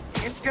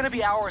 It's gonna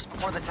be hours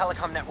before the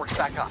telecom network's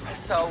back up,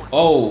 so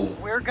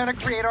we're gonna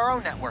create our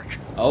own network.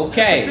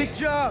 Okay. Big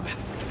job.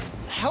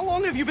 How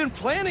long have you been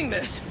planning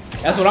this?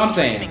 That's what I'm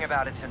saying. Thinking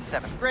about it since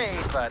 7th grade,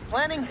 but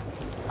planning,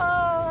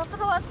 for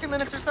the last 2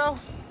 minutes or so.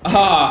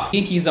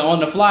 Inky's an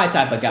on-the-fly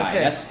type of guy.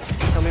 Okay. That's.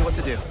 Tell me what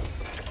to do.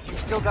 You've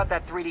still got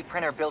that 3D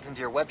printer built into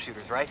your web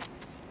shooters, right?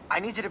 I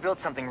need you to build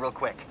something real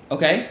quick.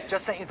 Okay.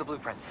 Just sent you the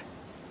blueprints.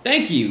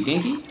 Thank you,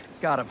 Dinky.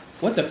 Got him.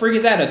 What the freak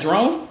is that? A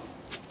drone?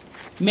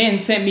 Man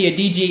sent me a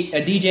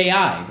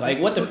DJI. Like,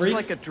 what the freak?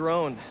 Looks like a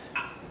drone.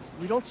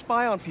 We don't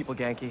spy on people,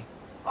 Genki.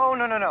 Oh,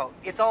 no.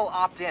 It's all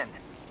opt-in.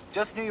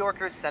 Just New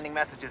Yorkers sending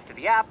messages to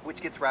the app,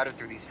 which gets routed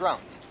through these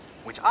drones,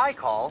 which I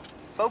call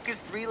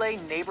Focused Relay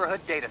Neighborhood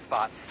Data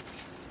Spots.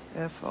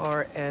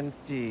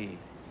 FRND.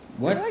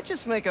 What? Did I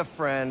just make a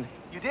friend?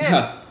 You did.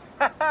 Seventh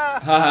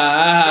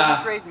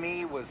grade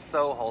me was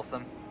so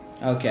wholesome.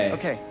 Okay.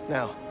 Okay,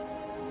 now,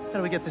 how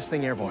do we get this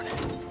thing airborne?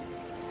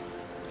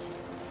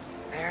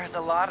 There's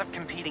a lot of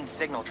competing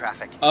signal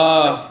traffic.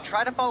 So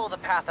try to follow the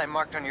path I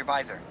marked on your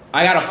visor.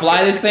 I gotta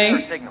fly this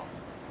thing? Signal.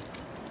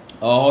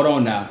 Oh, hold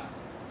on now.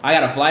 I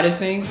gotta fly this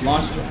thing?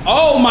 Launch.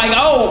 Oh my,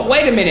 oh,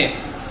 wait a minute.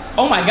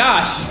 Oh my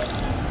gosh.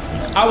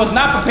 I was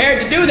not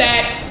prepared to do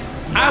that.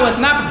 I was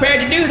not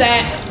prepared to do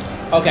that.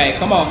 Okay,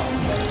 come on.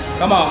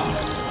 Come on.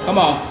 Come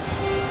on.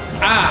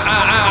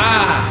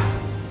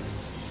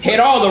 Hit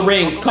all the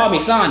rings. Call me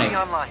Sonic.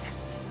 Online.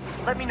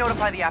 Let me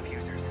notify the app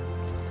users.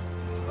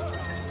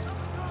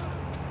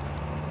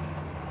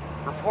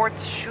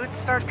 Reports should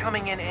start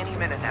coming in any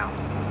minute now.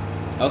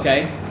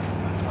 Okay.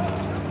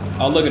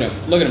 Oh, look at him.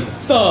 Look at him.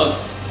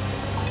 Thugs.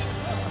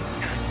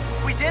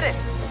 We did it.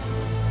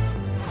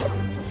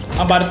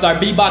 I'm about to start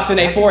beatboxing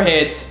their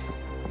foreheads.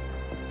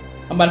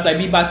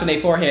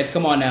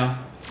 Come on now.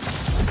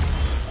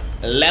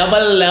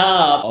 Level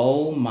up.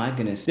 Oh my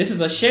goodness. This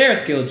is a shared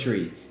skill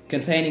tree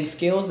containing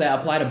skills that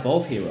apply to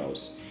both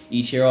heroes.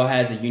 Each hero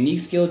has a unique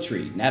skill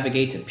tree.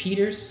 Navigate to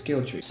Peter's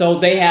skill tree. So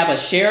they have a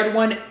shared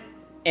one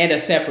and a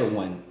separate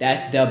one.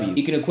 That's W.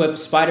 You can equip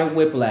Spider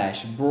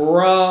Whiplash.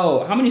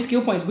 Bro, how many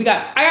skill points we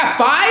got? I got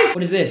 5?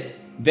 What is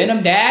this?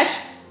 Venom Dash?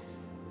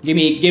 Give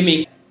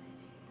me.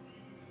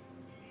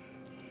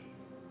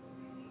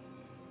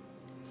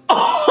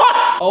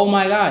 Oh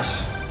my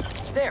gosh.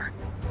 There.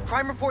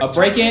 Crime report. A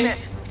break-in?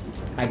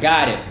 I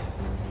got it.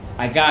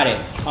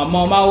 I'm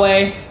on my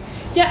way.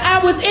 Yeah, I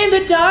was in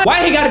the dark.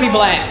 Why he gotta be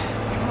black?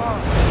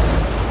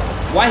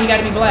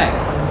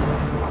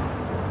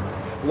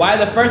 Why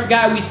the first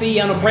guy we see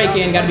on a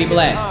break-in gotta be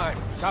black?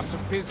 Cops are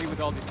busy with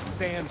all this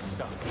sand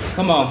stuff.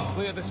 Come on. Let's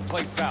clear this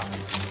place out.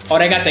 Oh,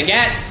 they got the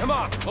gats? Come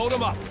on, load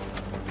them up.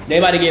 They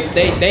about to get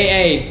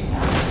they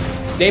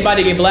about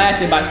to get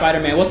blasted by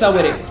Spider-Man. What's up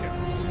with it?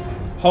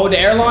 Hold the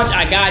air launch.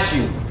 I got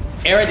you.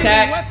 Air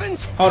attack.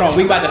 Hold on.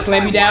 We about to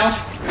slam you down.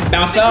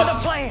 Bounce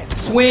up.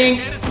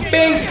 Swing.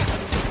 Bing.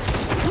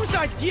 Whose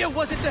idea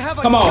was it to have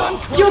a Come on.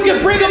 You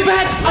can bring him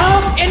back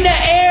up in the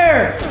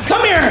air.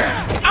 Come here.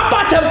 I'm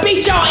about to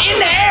beat y'all in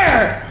the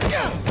air.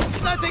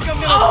 I think I'm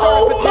gonna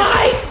oh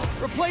my.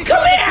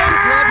 Come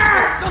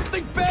here.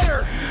 Something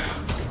better.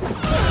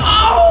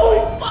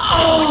 Oh.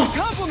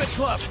 Compliment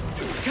club.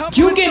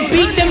 You can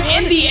beat them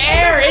in the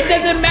air. It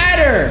doesn't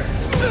matter.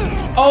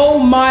 Oh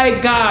my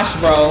gosh,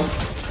 bro.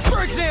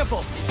 For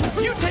example,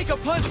 you take a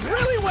punch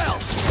really well.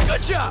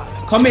 Good job.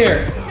 Come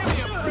here.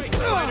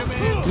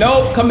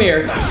 Nope, come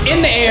here.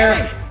 In the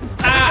air.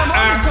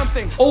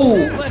 Oh,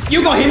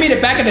 you gonna hit me in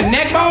the back of the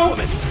neck bone?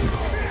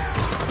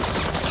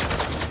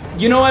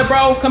 You know what,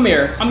 bro? Come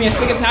here. I'm getting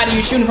sick and tired of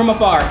you shooting from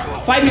afar.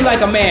 Fight me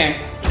like a man.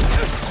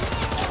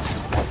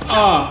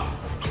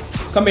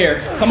 Come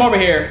here. Come over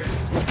here.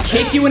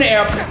 Kick you in the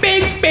air.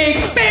 Big.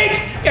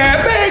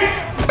 Yeah, big.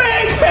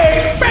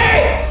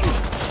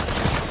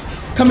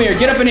 Come here,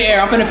 get up in the air.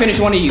 I'm gonna finish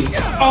one of you.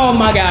 Oh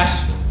my gosh.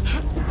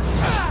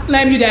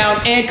 Slam you down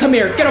and come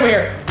here, get over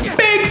here.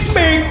 Big.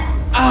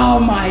 Oh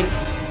my.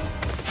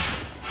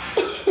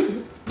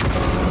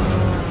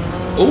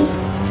 Ooh.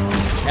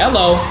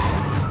 Hello.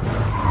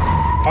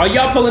 Are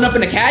y'all pulling up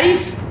in the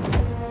caddies?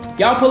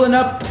 Y'all pulling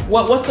up?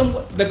 What's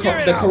the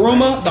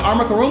Kuruma? The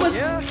armor Kurumas?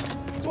 Yeah,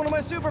 it's one of my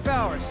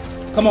superpowers.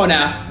 Come on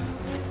now.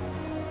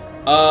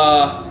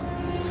 Oh,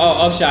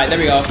 upshot. There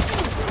we go.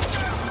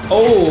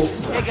 Oh.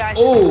 Hey guys,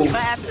 oh. my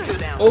app is still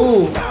down.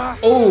 Oh.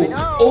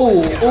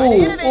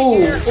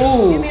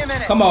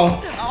 Come on.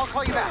 I'll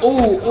call you back.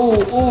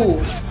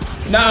 Oh.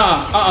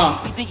 Nah.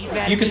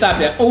 You can stop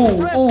that.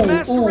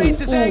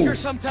 Masquerades his anger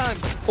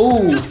sometimes.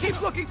 Just keep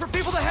looking for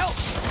people to help.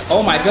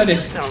 Oh my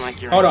goodness.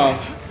 Hold on.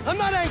 I'm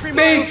not angry,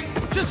 Big.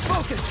 Miles. Just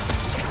focus.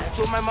 That's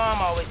what my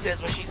mom always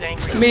says when she's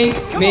angry. Big.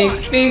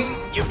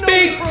 You've known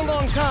me for a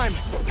long time.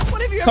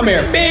 What have you Come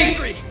ever here. seen me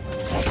angry?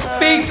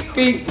 Big.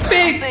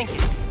 Thank you.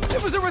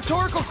 It was a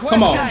rhetorical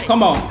question.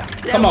 Come on.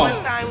 That one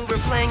time we were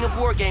playing a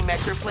board game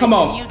at your place. Come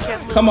on. And you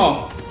kept Come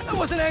on. I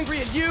wasn't angry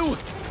at you.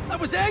 I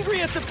was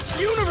angry at the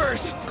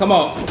universe. Come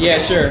on. Yeah,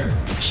 sure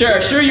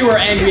you were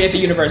angry at the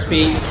universe,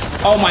 Pete.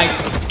 Oh my.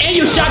 And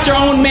you shot your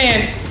own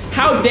mans.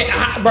 How dare,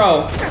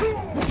 bro.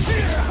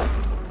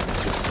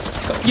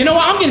 You know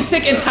what? I'm getting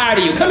sick and tired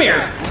of you. Come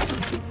here.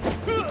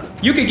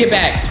 You can get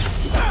back.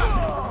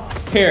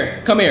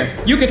 Here, come here.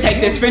 You can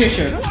take this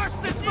finisher.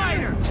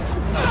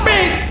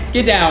 Big.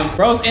 Get down.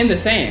 Bro's in the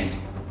sand.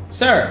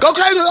 Sir. Go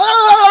crazy.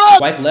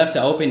 Swipe left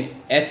to open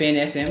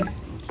FNSM.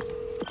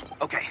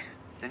 Okay,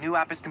 the new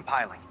app is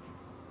compiling.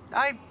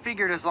 I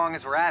figured as long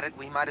as we're at it,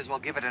 we might as well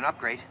give it an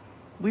upgrade.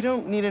 We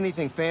don't need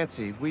anything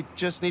fancy. We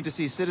just need to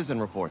see citizen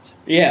reports.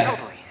 Yeah.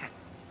 Totally.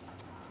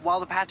 While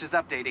the patch is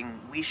updating,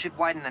 we should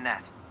widen the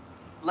net.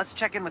 Let's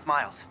check in with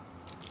Miles.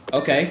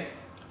 Okay.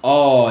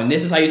 Oh, and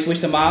this is how you switch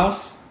to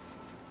Miles?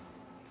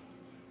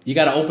 You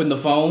gotta open the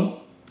phone.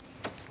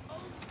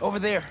 Over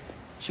there.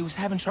 She was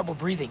having trouble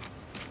breathing.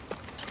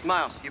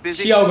 Miles, you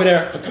busy? She over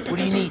there. What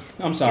do you need?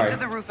 I'm sorry. Get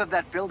to the roof of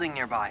that building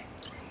nearby.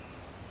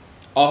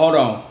 Oh, hold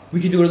on. We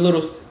can do a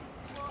little.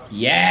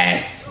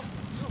 Yes.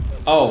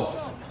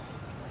 Oh.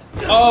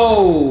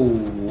 Oh.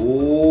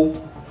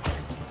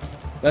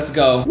 Let's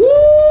go.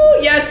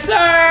 Woo! Yes, sir.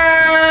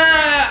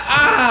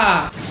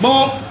 Ah.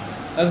 Boom.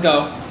 Let's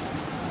go.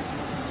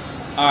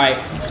 All right.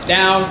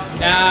 Down.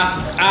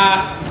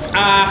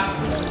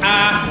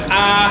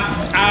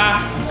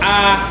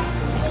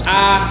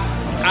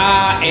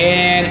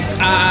 And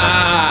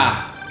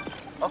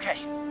Okay.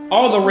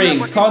 all the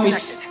rings. Call me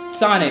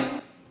Sonic.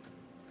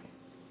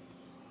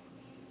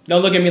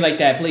 Don't look at me like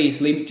that, please.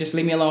 Just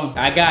leave me alone.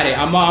 I got it.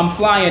 I'm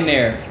flying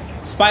there.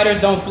 Spiders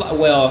don't fly.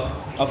 Well,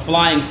 a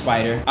flying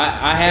spider.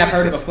 I have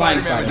heard of a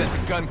flying spider. Spider-Man was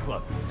at the gun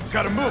club.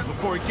 Gotta move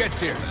before he gets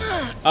here.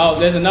 Oh,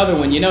 there's another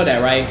one. You know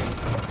that, right?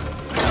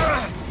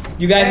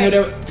 You guys knew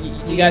there.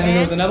 You guys knew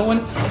there was another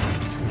one.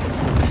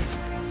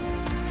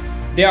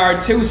 There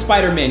are 2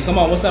 Spider-Men. Come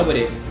on, what's up with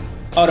it?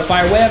 Oh, the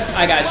fire webs.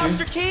 I got you.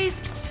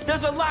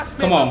 There's a locksmith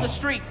Come on. up the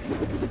street.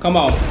 Come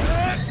on.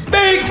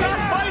 Big.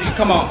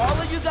 Come on. All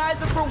of you guys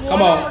are for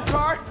Come on.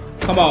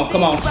 Come on.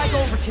 Come on. Like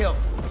overkill.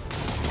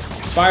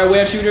 Fire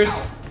web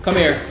shooters. Come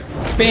here.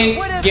 Bing.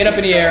 Get up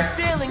in the air.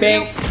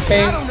 Bing.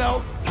 Bing.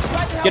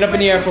 Get up in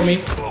the air for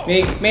me.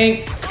 Bing.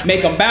 Bing.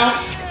 Make them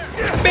bounce.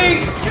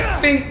 Bing.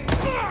 Bing.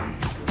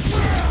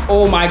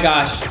 Oh my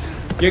gosh.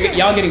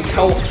 Y'all getting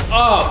towed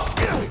up.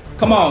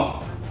 Come on.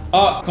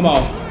 Come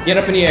on. Get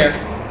up in the air.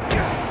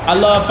 I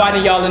love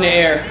fighting y'all in the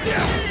air.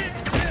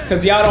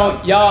 Cause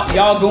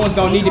y'all goons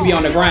don't need to be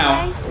on the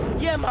ground.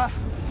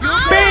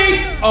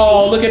 Bing!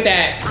 Oh, look at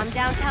that. I'm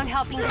downtown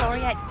helping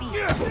Gloria at Feast.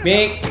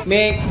 Bing,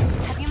 bing.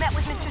 Have you met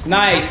with Mr.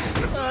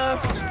 Nice.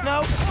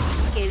 No.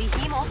 Que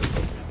dijimos.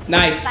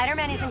 Nice.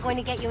 Spider-Man isn't going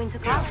to get you into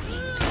college.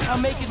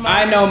 I'm making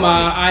my I know,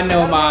 Ma. I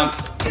know, Ma.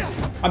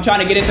 I'm trying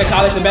to get into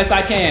college the best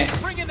I can.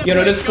 You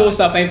know, this school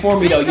stuff ain't for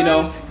me though, you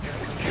know.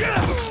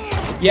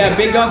 Yeah,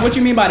 big guns. What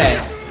you mean by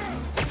that?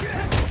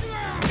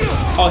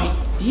 Oh,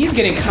 he's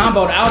getting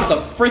comboed out of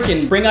the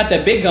freaking bring out the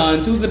big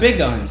guns. Who's the big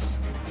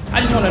guns? I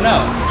just want to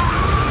know.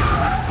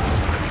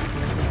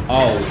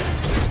 Oh.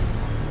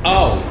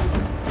 Oh.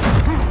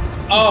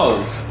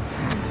 Oh.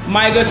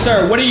 My good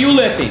sir, what are you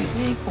lifting?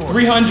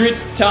 300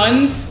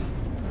 tons?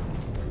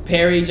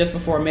 Parry just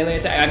before a melee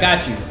attack. I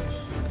got you.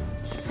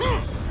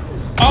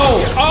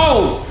 Oh,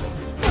 oh.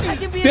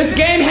 This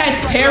game has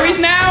parries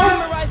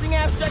now?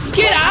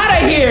 Get out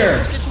of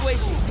here.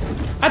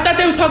 I thought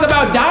they was talking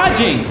about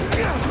dodging.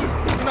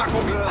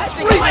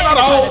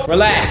 Oh,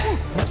 relax.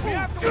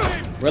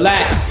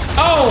 Relax.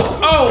 Oh,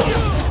 oh.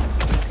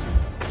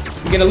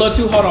 You get a little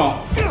too, hold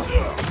on.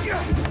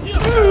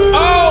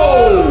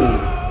 Oh.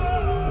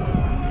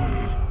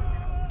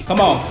 Come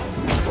on.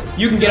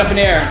 You can get up in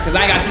there, because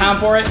I ain't got time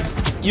for it.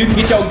 You can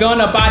get your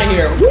gun up out of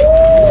here. Woo!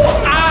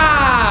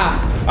 Ah!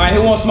 All right,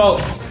 who wants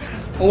smoke?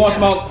 Who wants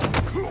smoke?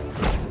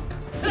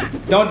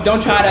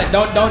 Don't try to,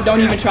 don't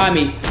even try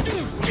me.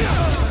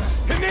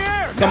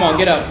 Come on,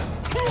 get up.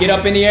 Get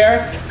up in the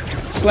air.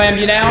 Slam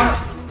you down.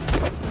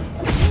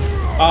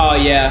 Oh,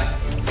 yeah.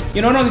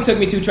 You know, it only took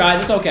me 2 tries.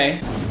 It's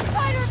okay.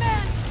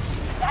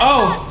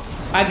 Oh,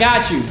 I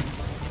got you.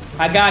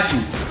 I got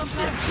you.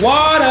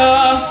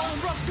 Water.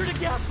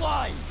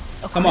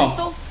 Come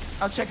on.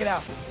 I'll check it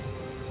out.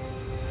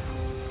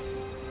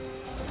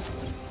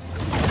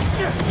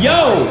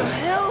 Yo.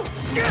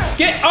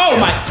 Get, oh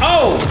my,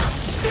 oh.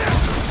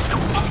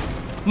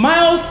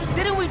 Miles.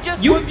 Didn't we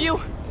just you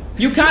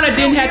kind of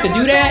didn't have to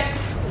do that.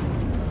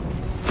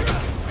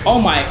 Oh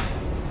my.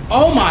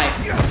 Oh my.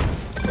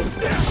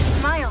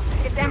 Miles,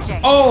 it's MJ.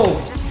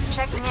 Oh. Just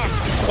checking in.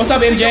 What's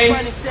up, MJ?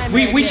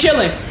 We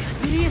chilling.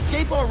 Did he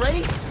escape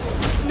already?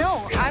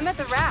 No, I'm at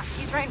the raft.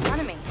 He's right in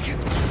front of me.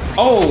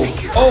 Oh.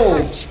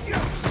 Oh.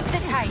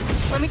 Sit tight.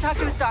 Let me talk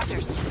to his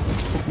doctors.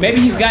 Maybe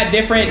he's got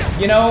different,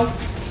 you know.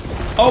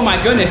 Oh my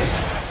goodness.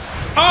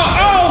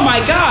 Oh my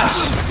gosh.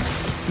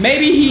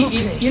 Maybe he,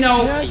 you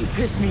know. Now you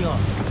pissed me off.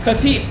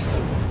 Cause he,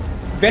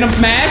 Venom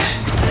Smash.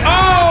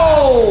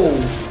 Oh.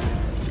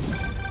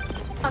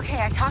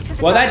 Okay, I talked to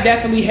the well, doctor. that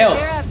definitely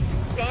helps. Is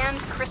there a sand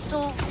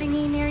crystal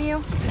thingy near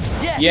you?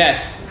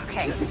 Yes.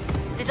 Okay.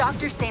 The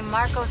doctors say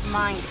Marco's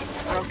mind is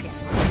broken.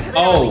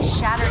 Oh. Literally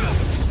shattered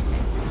into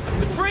pieces.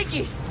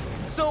 Freaky.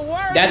 So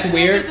why are that's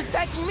weird.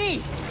 attacking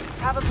me?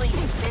 Probably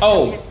bits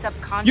oh. of his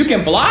subconscious. You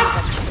can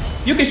block?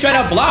 You can straight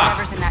up block.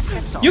 In that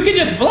crystal. You can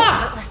just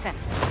block. But listen,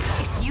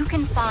 if you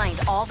can find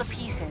all the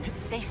pieces,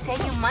 they say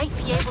you might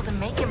be able to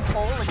make him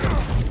whole again.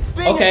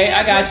 Okay,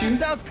 I got you.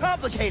 Sounds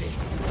complicated.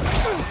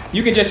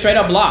 You can just straight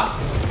up block.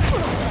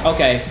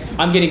 Okay,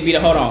 I'm getting beat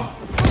up. Hold on.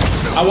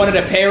 I wanted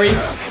a parry.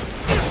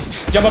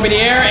 Jump up in the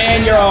air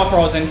and you're all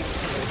frozen.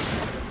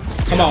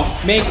 Come on,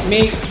 me.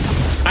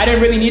 I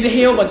didn't really need the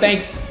heal, but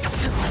thanks.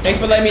 Thanks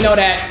for letting me know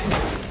that.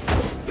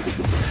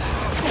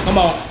 Come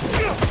on.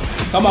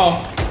 Come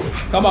on.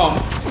 Come on.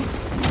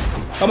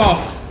 Come on.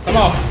 Come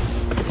on.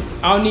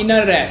 I don't need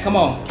none of that. Come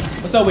on.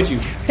 What's up with you?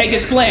 Take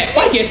this plant.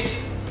 Focus.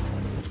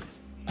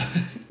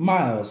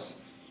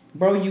 Miles,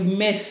 bro, you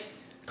missed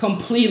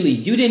completely.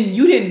 You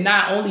did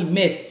not only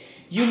miss,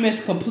 you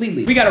missed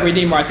completely. We gotta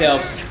redeem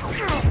ourselves.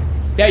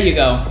 There you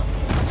go.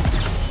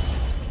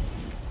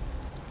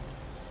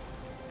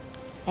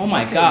 Oh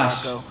my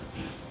gosh. Marco,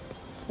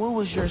 what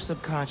was your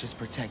subconscious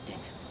protecting?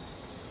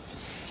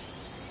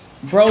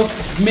 Bro,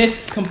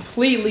 missed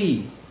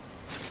completely.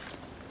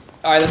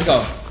 All right, let's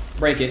go.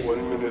 Break it.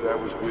 1 minute I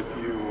was with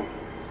you,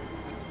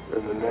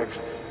 and the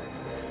next,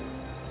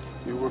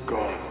 you were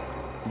gone.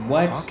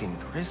 What? Talking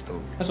crystal.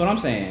 That's what I'm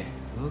saying.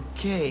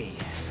 Okay.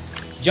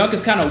 Junk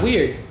is kind of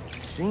weird.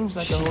 Seems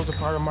like it holds a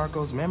part of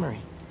Marco's memory.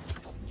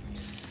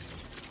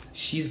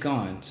 She's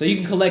gone. So you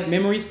can collect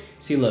memories.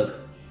 See, look,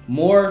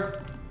 more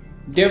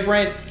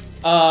different,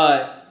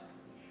 more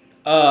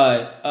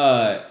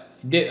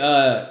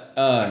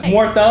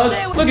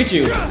thugs. Look at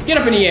you. Get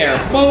up in the air.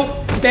 Boom.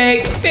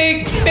 Big,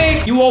 big,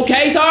 big. You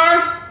okay,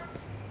 sir?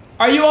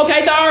 Are you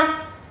okay, sir?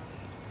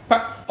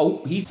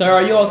 Oh, sir,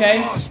 are you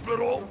okay?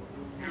 Hospital.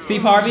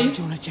 Steve Harvey?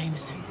 Jonah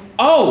Jameson.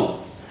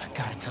 Oh. I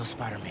gotta tell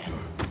Spider-Man.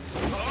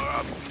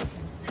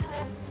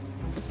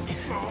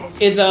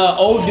 Is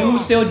old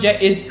dude still Jonah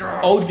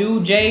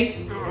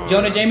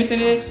Jameson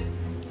is?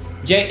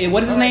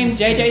 What is his name?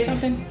 JJ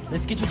something?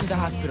 Let's get you to the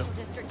hospital.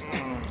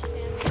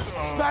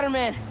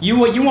 Spider-Man. You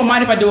won't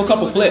mind if I do a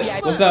couple flips?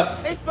 What's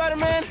up? Hey,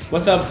 Spider-Man.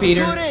 What's up,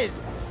 Peter? Who it is?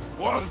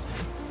 What?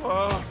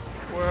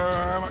 Where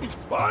am I?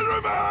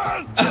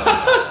 Spider-Man!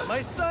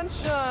 My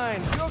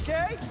sunshine. You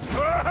okay?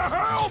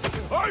 Help!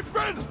 I've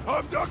been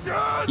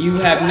abducted! You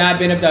have not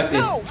been abducted.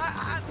 No,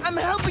 I'm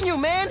helping you,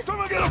 man.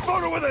 Someone get a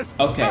photo with us.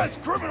 Okay. Mass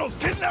criminals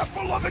kidnap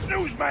beloved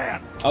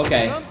newsman.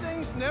 Okay. Some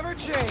things never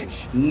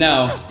change.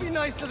 No. Just be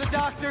nice to the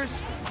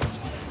doctors.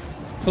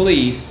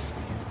 Please.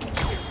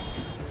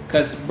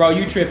 Cause bro,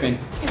 you tripping.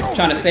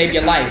 Trying to save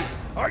your life.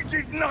 I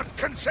did not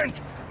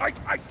consent.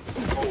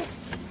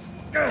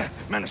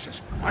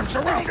 Menaces. I'm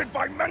surrounded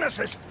by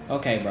menaces.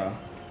 Okay, bro.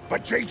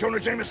 But J. Jonah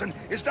Jameson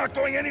is not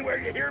going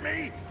anywhere, you hear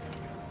me?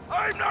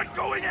 I'm not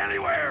going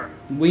anywhere.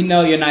 We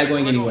know you're not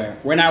going anywhere.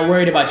 We're not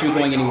worried about you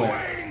going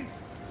anywhere.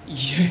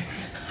 Yeah.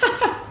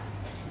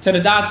 To the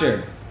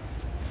doctor.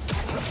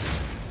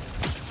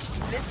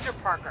 Mr.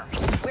 Parker,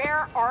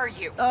 where are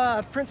you?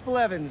 Principal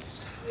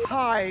Evans.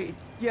 Hi.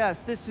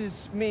 Yes, this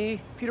is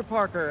me, Peter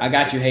Parker. I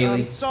got you,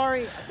 Haley.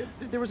 Sorry,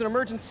 there was an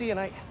emergency, and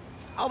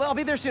I'll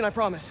be there soon. I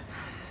promise.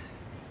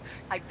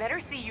 I better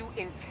see you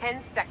in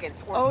 10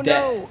 seconds or... Oh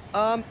no.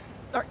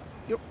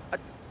 You're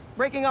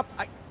breaking up.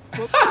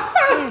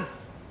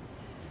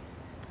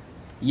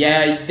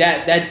 Yeah,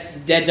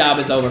 that job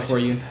is over for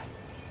you.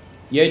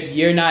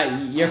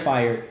 You're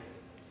fired.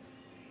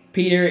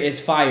 Peter is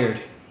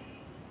fired.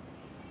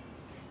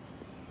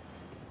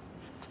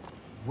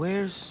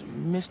 Where's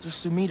Mr.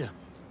 Sumida?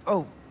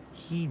 Oh,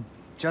 he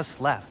just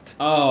left.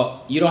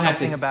 Oh, you don't have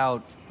to. Something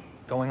about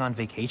going on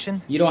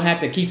vacation? You don't have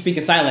to keep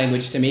speaking sign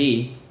language to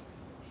me.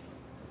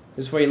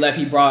 Just before he left,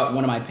 he brought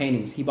one of my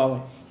paintings. He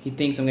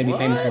thinks I'm gonna be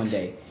famous one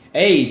day.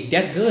 Hey,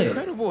 that's good.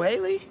 Incredible,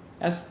 Haley.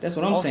 That's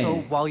what I'm saying.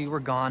 Also, while you were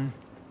gone,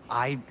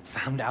 I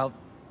found out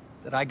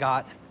that I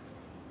got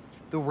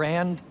the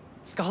Rand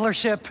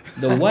scholarship.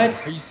 The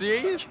what? Are you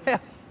serious? Yeah.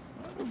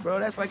 Bro,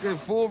 that's like a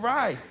full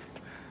ride.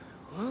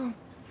 Well,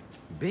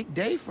 big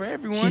day for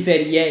everyone. She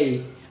said,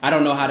 yay. I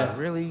don't know how to.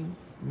 Really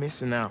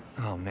missing out.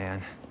 Oh,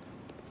 man.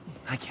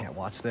 I can't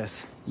watch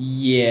this.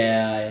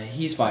 Yeah,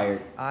 he's fired.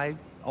 I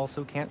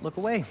also can't look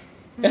away.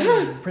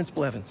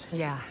 Principal Evans.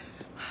 Yeah.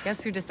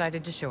 Guess who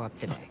decided to show up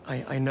today?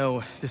 I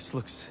know this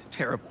looks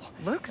terrible.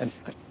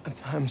 Looks?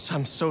 I'm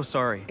so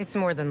sorry. It's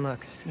more than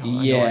looks. No,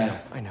 Yeah.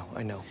 I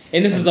know.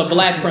 And this is a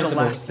black This is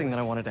principal. the last thing that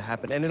I wanted to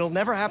happen, and it'll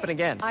never happen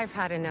again. I've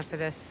had enough of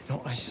this.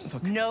 No,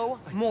 look. No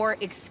more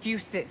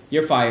excuses.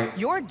 You're fired.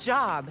 Your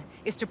job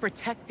is to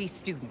protect these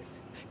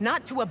students,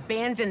 not to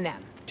abandon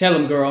them. Tell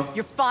him, girl.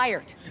 You're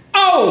fired.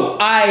 Oh,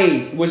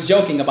 I was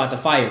joking about the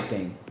fired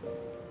thing.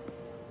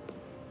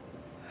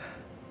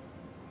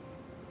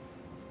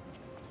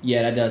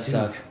 Yeah, that does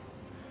suck.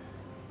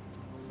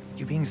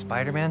 You being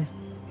Spider-Man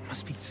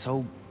must be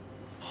so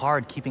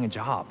hard keeping a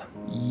job.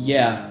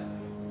 Yeah.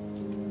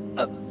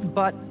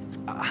 But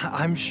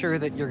I'm sure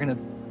that you're gonna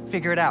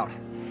figure it out.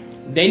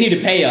 They need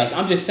to pay us.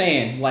 I'm just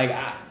saying, like,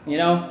 you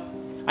know,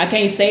 I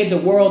can't save the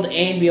world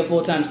and be a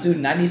full-time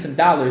student. I need some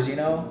dollars, you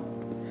know?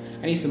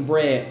 I need some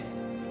bread.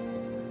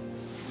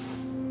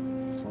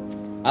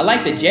 I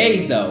like the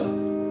J's,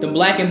 though. The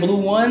black and blue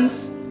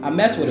ones, I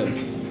mess with them.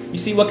 You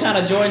see what kind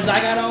of Jordans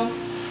I got on?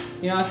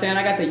 You know what I'm saying?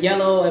 I got the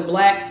yellow and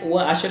black.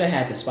 Well, I should have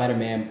had the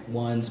Spider-Man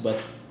ones,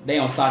 but they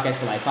on StockX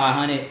for like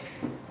 500.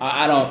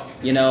 I don't,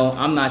 you know,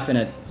 I'm not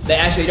finna.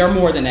 They're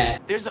more than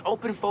that. There's an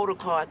open photo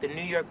call at the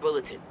New York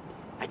Bulletin.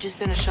 I just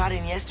sent a shot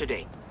in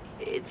yesterday.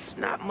 It's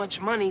not much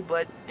money,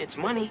 but it's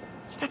money.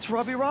 That's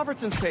Robbie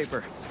Robertson's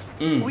paper.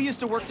 We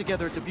used to work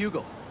together at the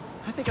Bugle.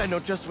 I think I know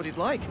just what he'd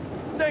like.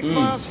 Thanks,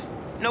 Miles.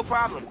 No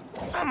problem.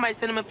 I might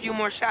send him a few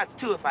more shots,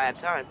 too, if I have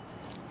time.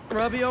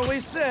 Robbie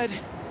always said,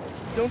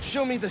 don't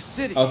show me the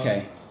city.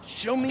 Okay.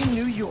 Show me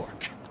New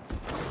York.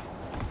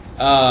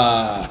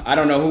 I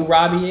don't know who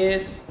Robbie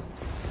is,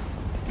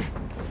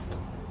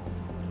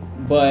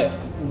 but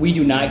We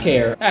do not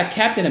care. That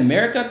Captain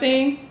America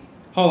thing?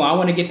 Hold on, I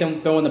want to get them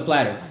throwing the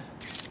platter.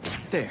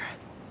 There.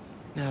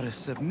 Now to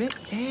submit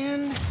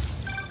and...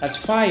 That's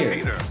fire.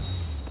 Peter,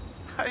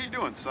 how you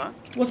doing, son?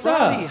 What's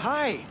Robbie, up?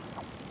 hi.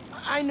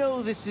 I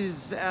know this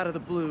is out of the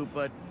blue,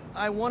 but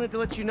I wanted to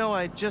let you know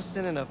I just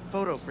sent in a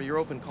photo for your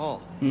open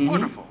call.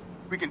 Wonderful.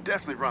 We can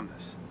definitely run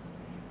this.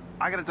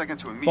 I gotta duck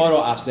into a meeting. Photo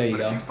ops, there you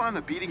but go. If you find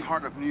the beating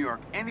heart of New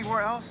York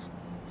anywhere else,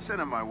 send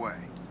it my way.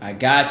 I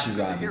got you, Good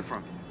to Robbie. hear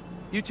from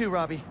you. You too,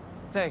 Robbie.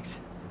 Thanks.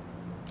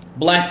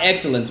 Black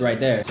excellence right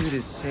there. Suit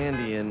is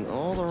sandy in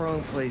all the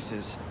wrong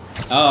places.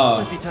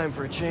 Oh. Might be time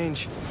for a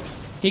change.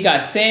 He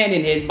got sand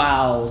in his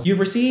bowels. You've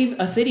received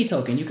a city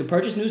token. You can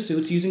purchase new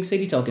suits using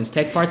city tokens,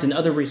 tech parts, and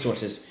other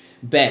resources.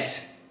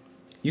 Bet.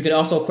 You can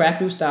also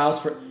craft new styles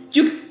for...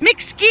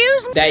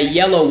 Excuse me? That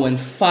yellow one,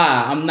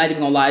 fire. I'm not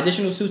even gonna lie.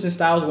 Additional suits and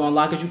styles will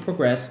unlock as you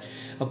progress.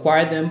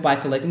 Acquire them by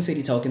collecting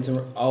city tokens. And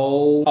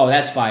oh,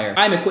 that's fire.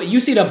 I'm equipped. You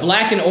see the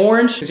black and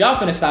orange? Cause y'all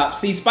finna stop.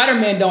 See,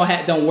 Spider-Man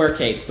don't wear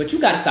capes, but you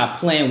gotta stop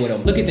playing with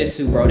him. Look at this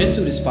suit, bro. This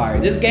suit is fire.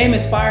 This game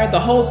is fire. The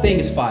whole thing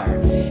is fire.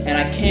 And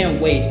I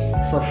can't wait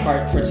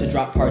to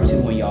drop part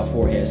 2 on y'all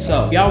foreheads.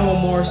 So, y'all want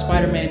more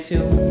Spider-Man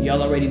 2?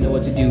 Y'all already know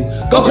what to do.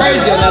 Go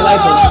crazy on that like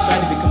button.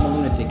 Subscribe to become a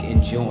lunatic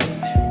and join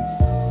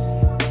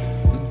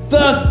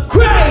the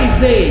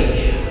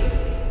Cray-Z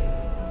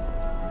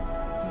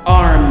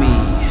Army.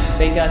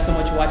 Thank you guys so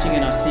much for watching,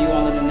 and I'll see you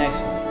all in the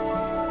next one.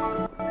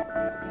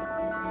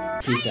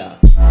 Peace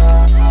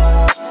out.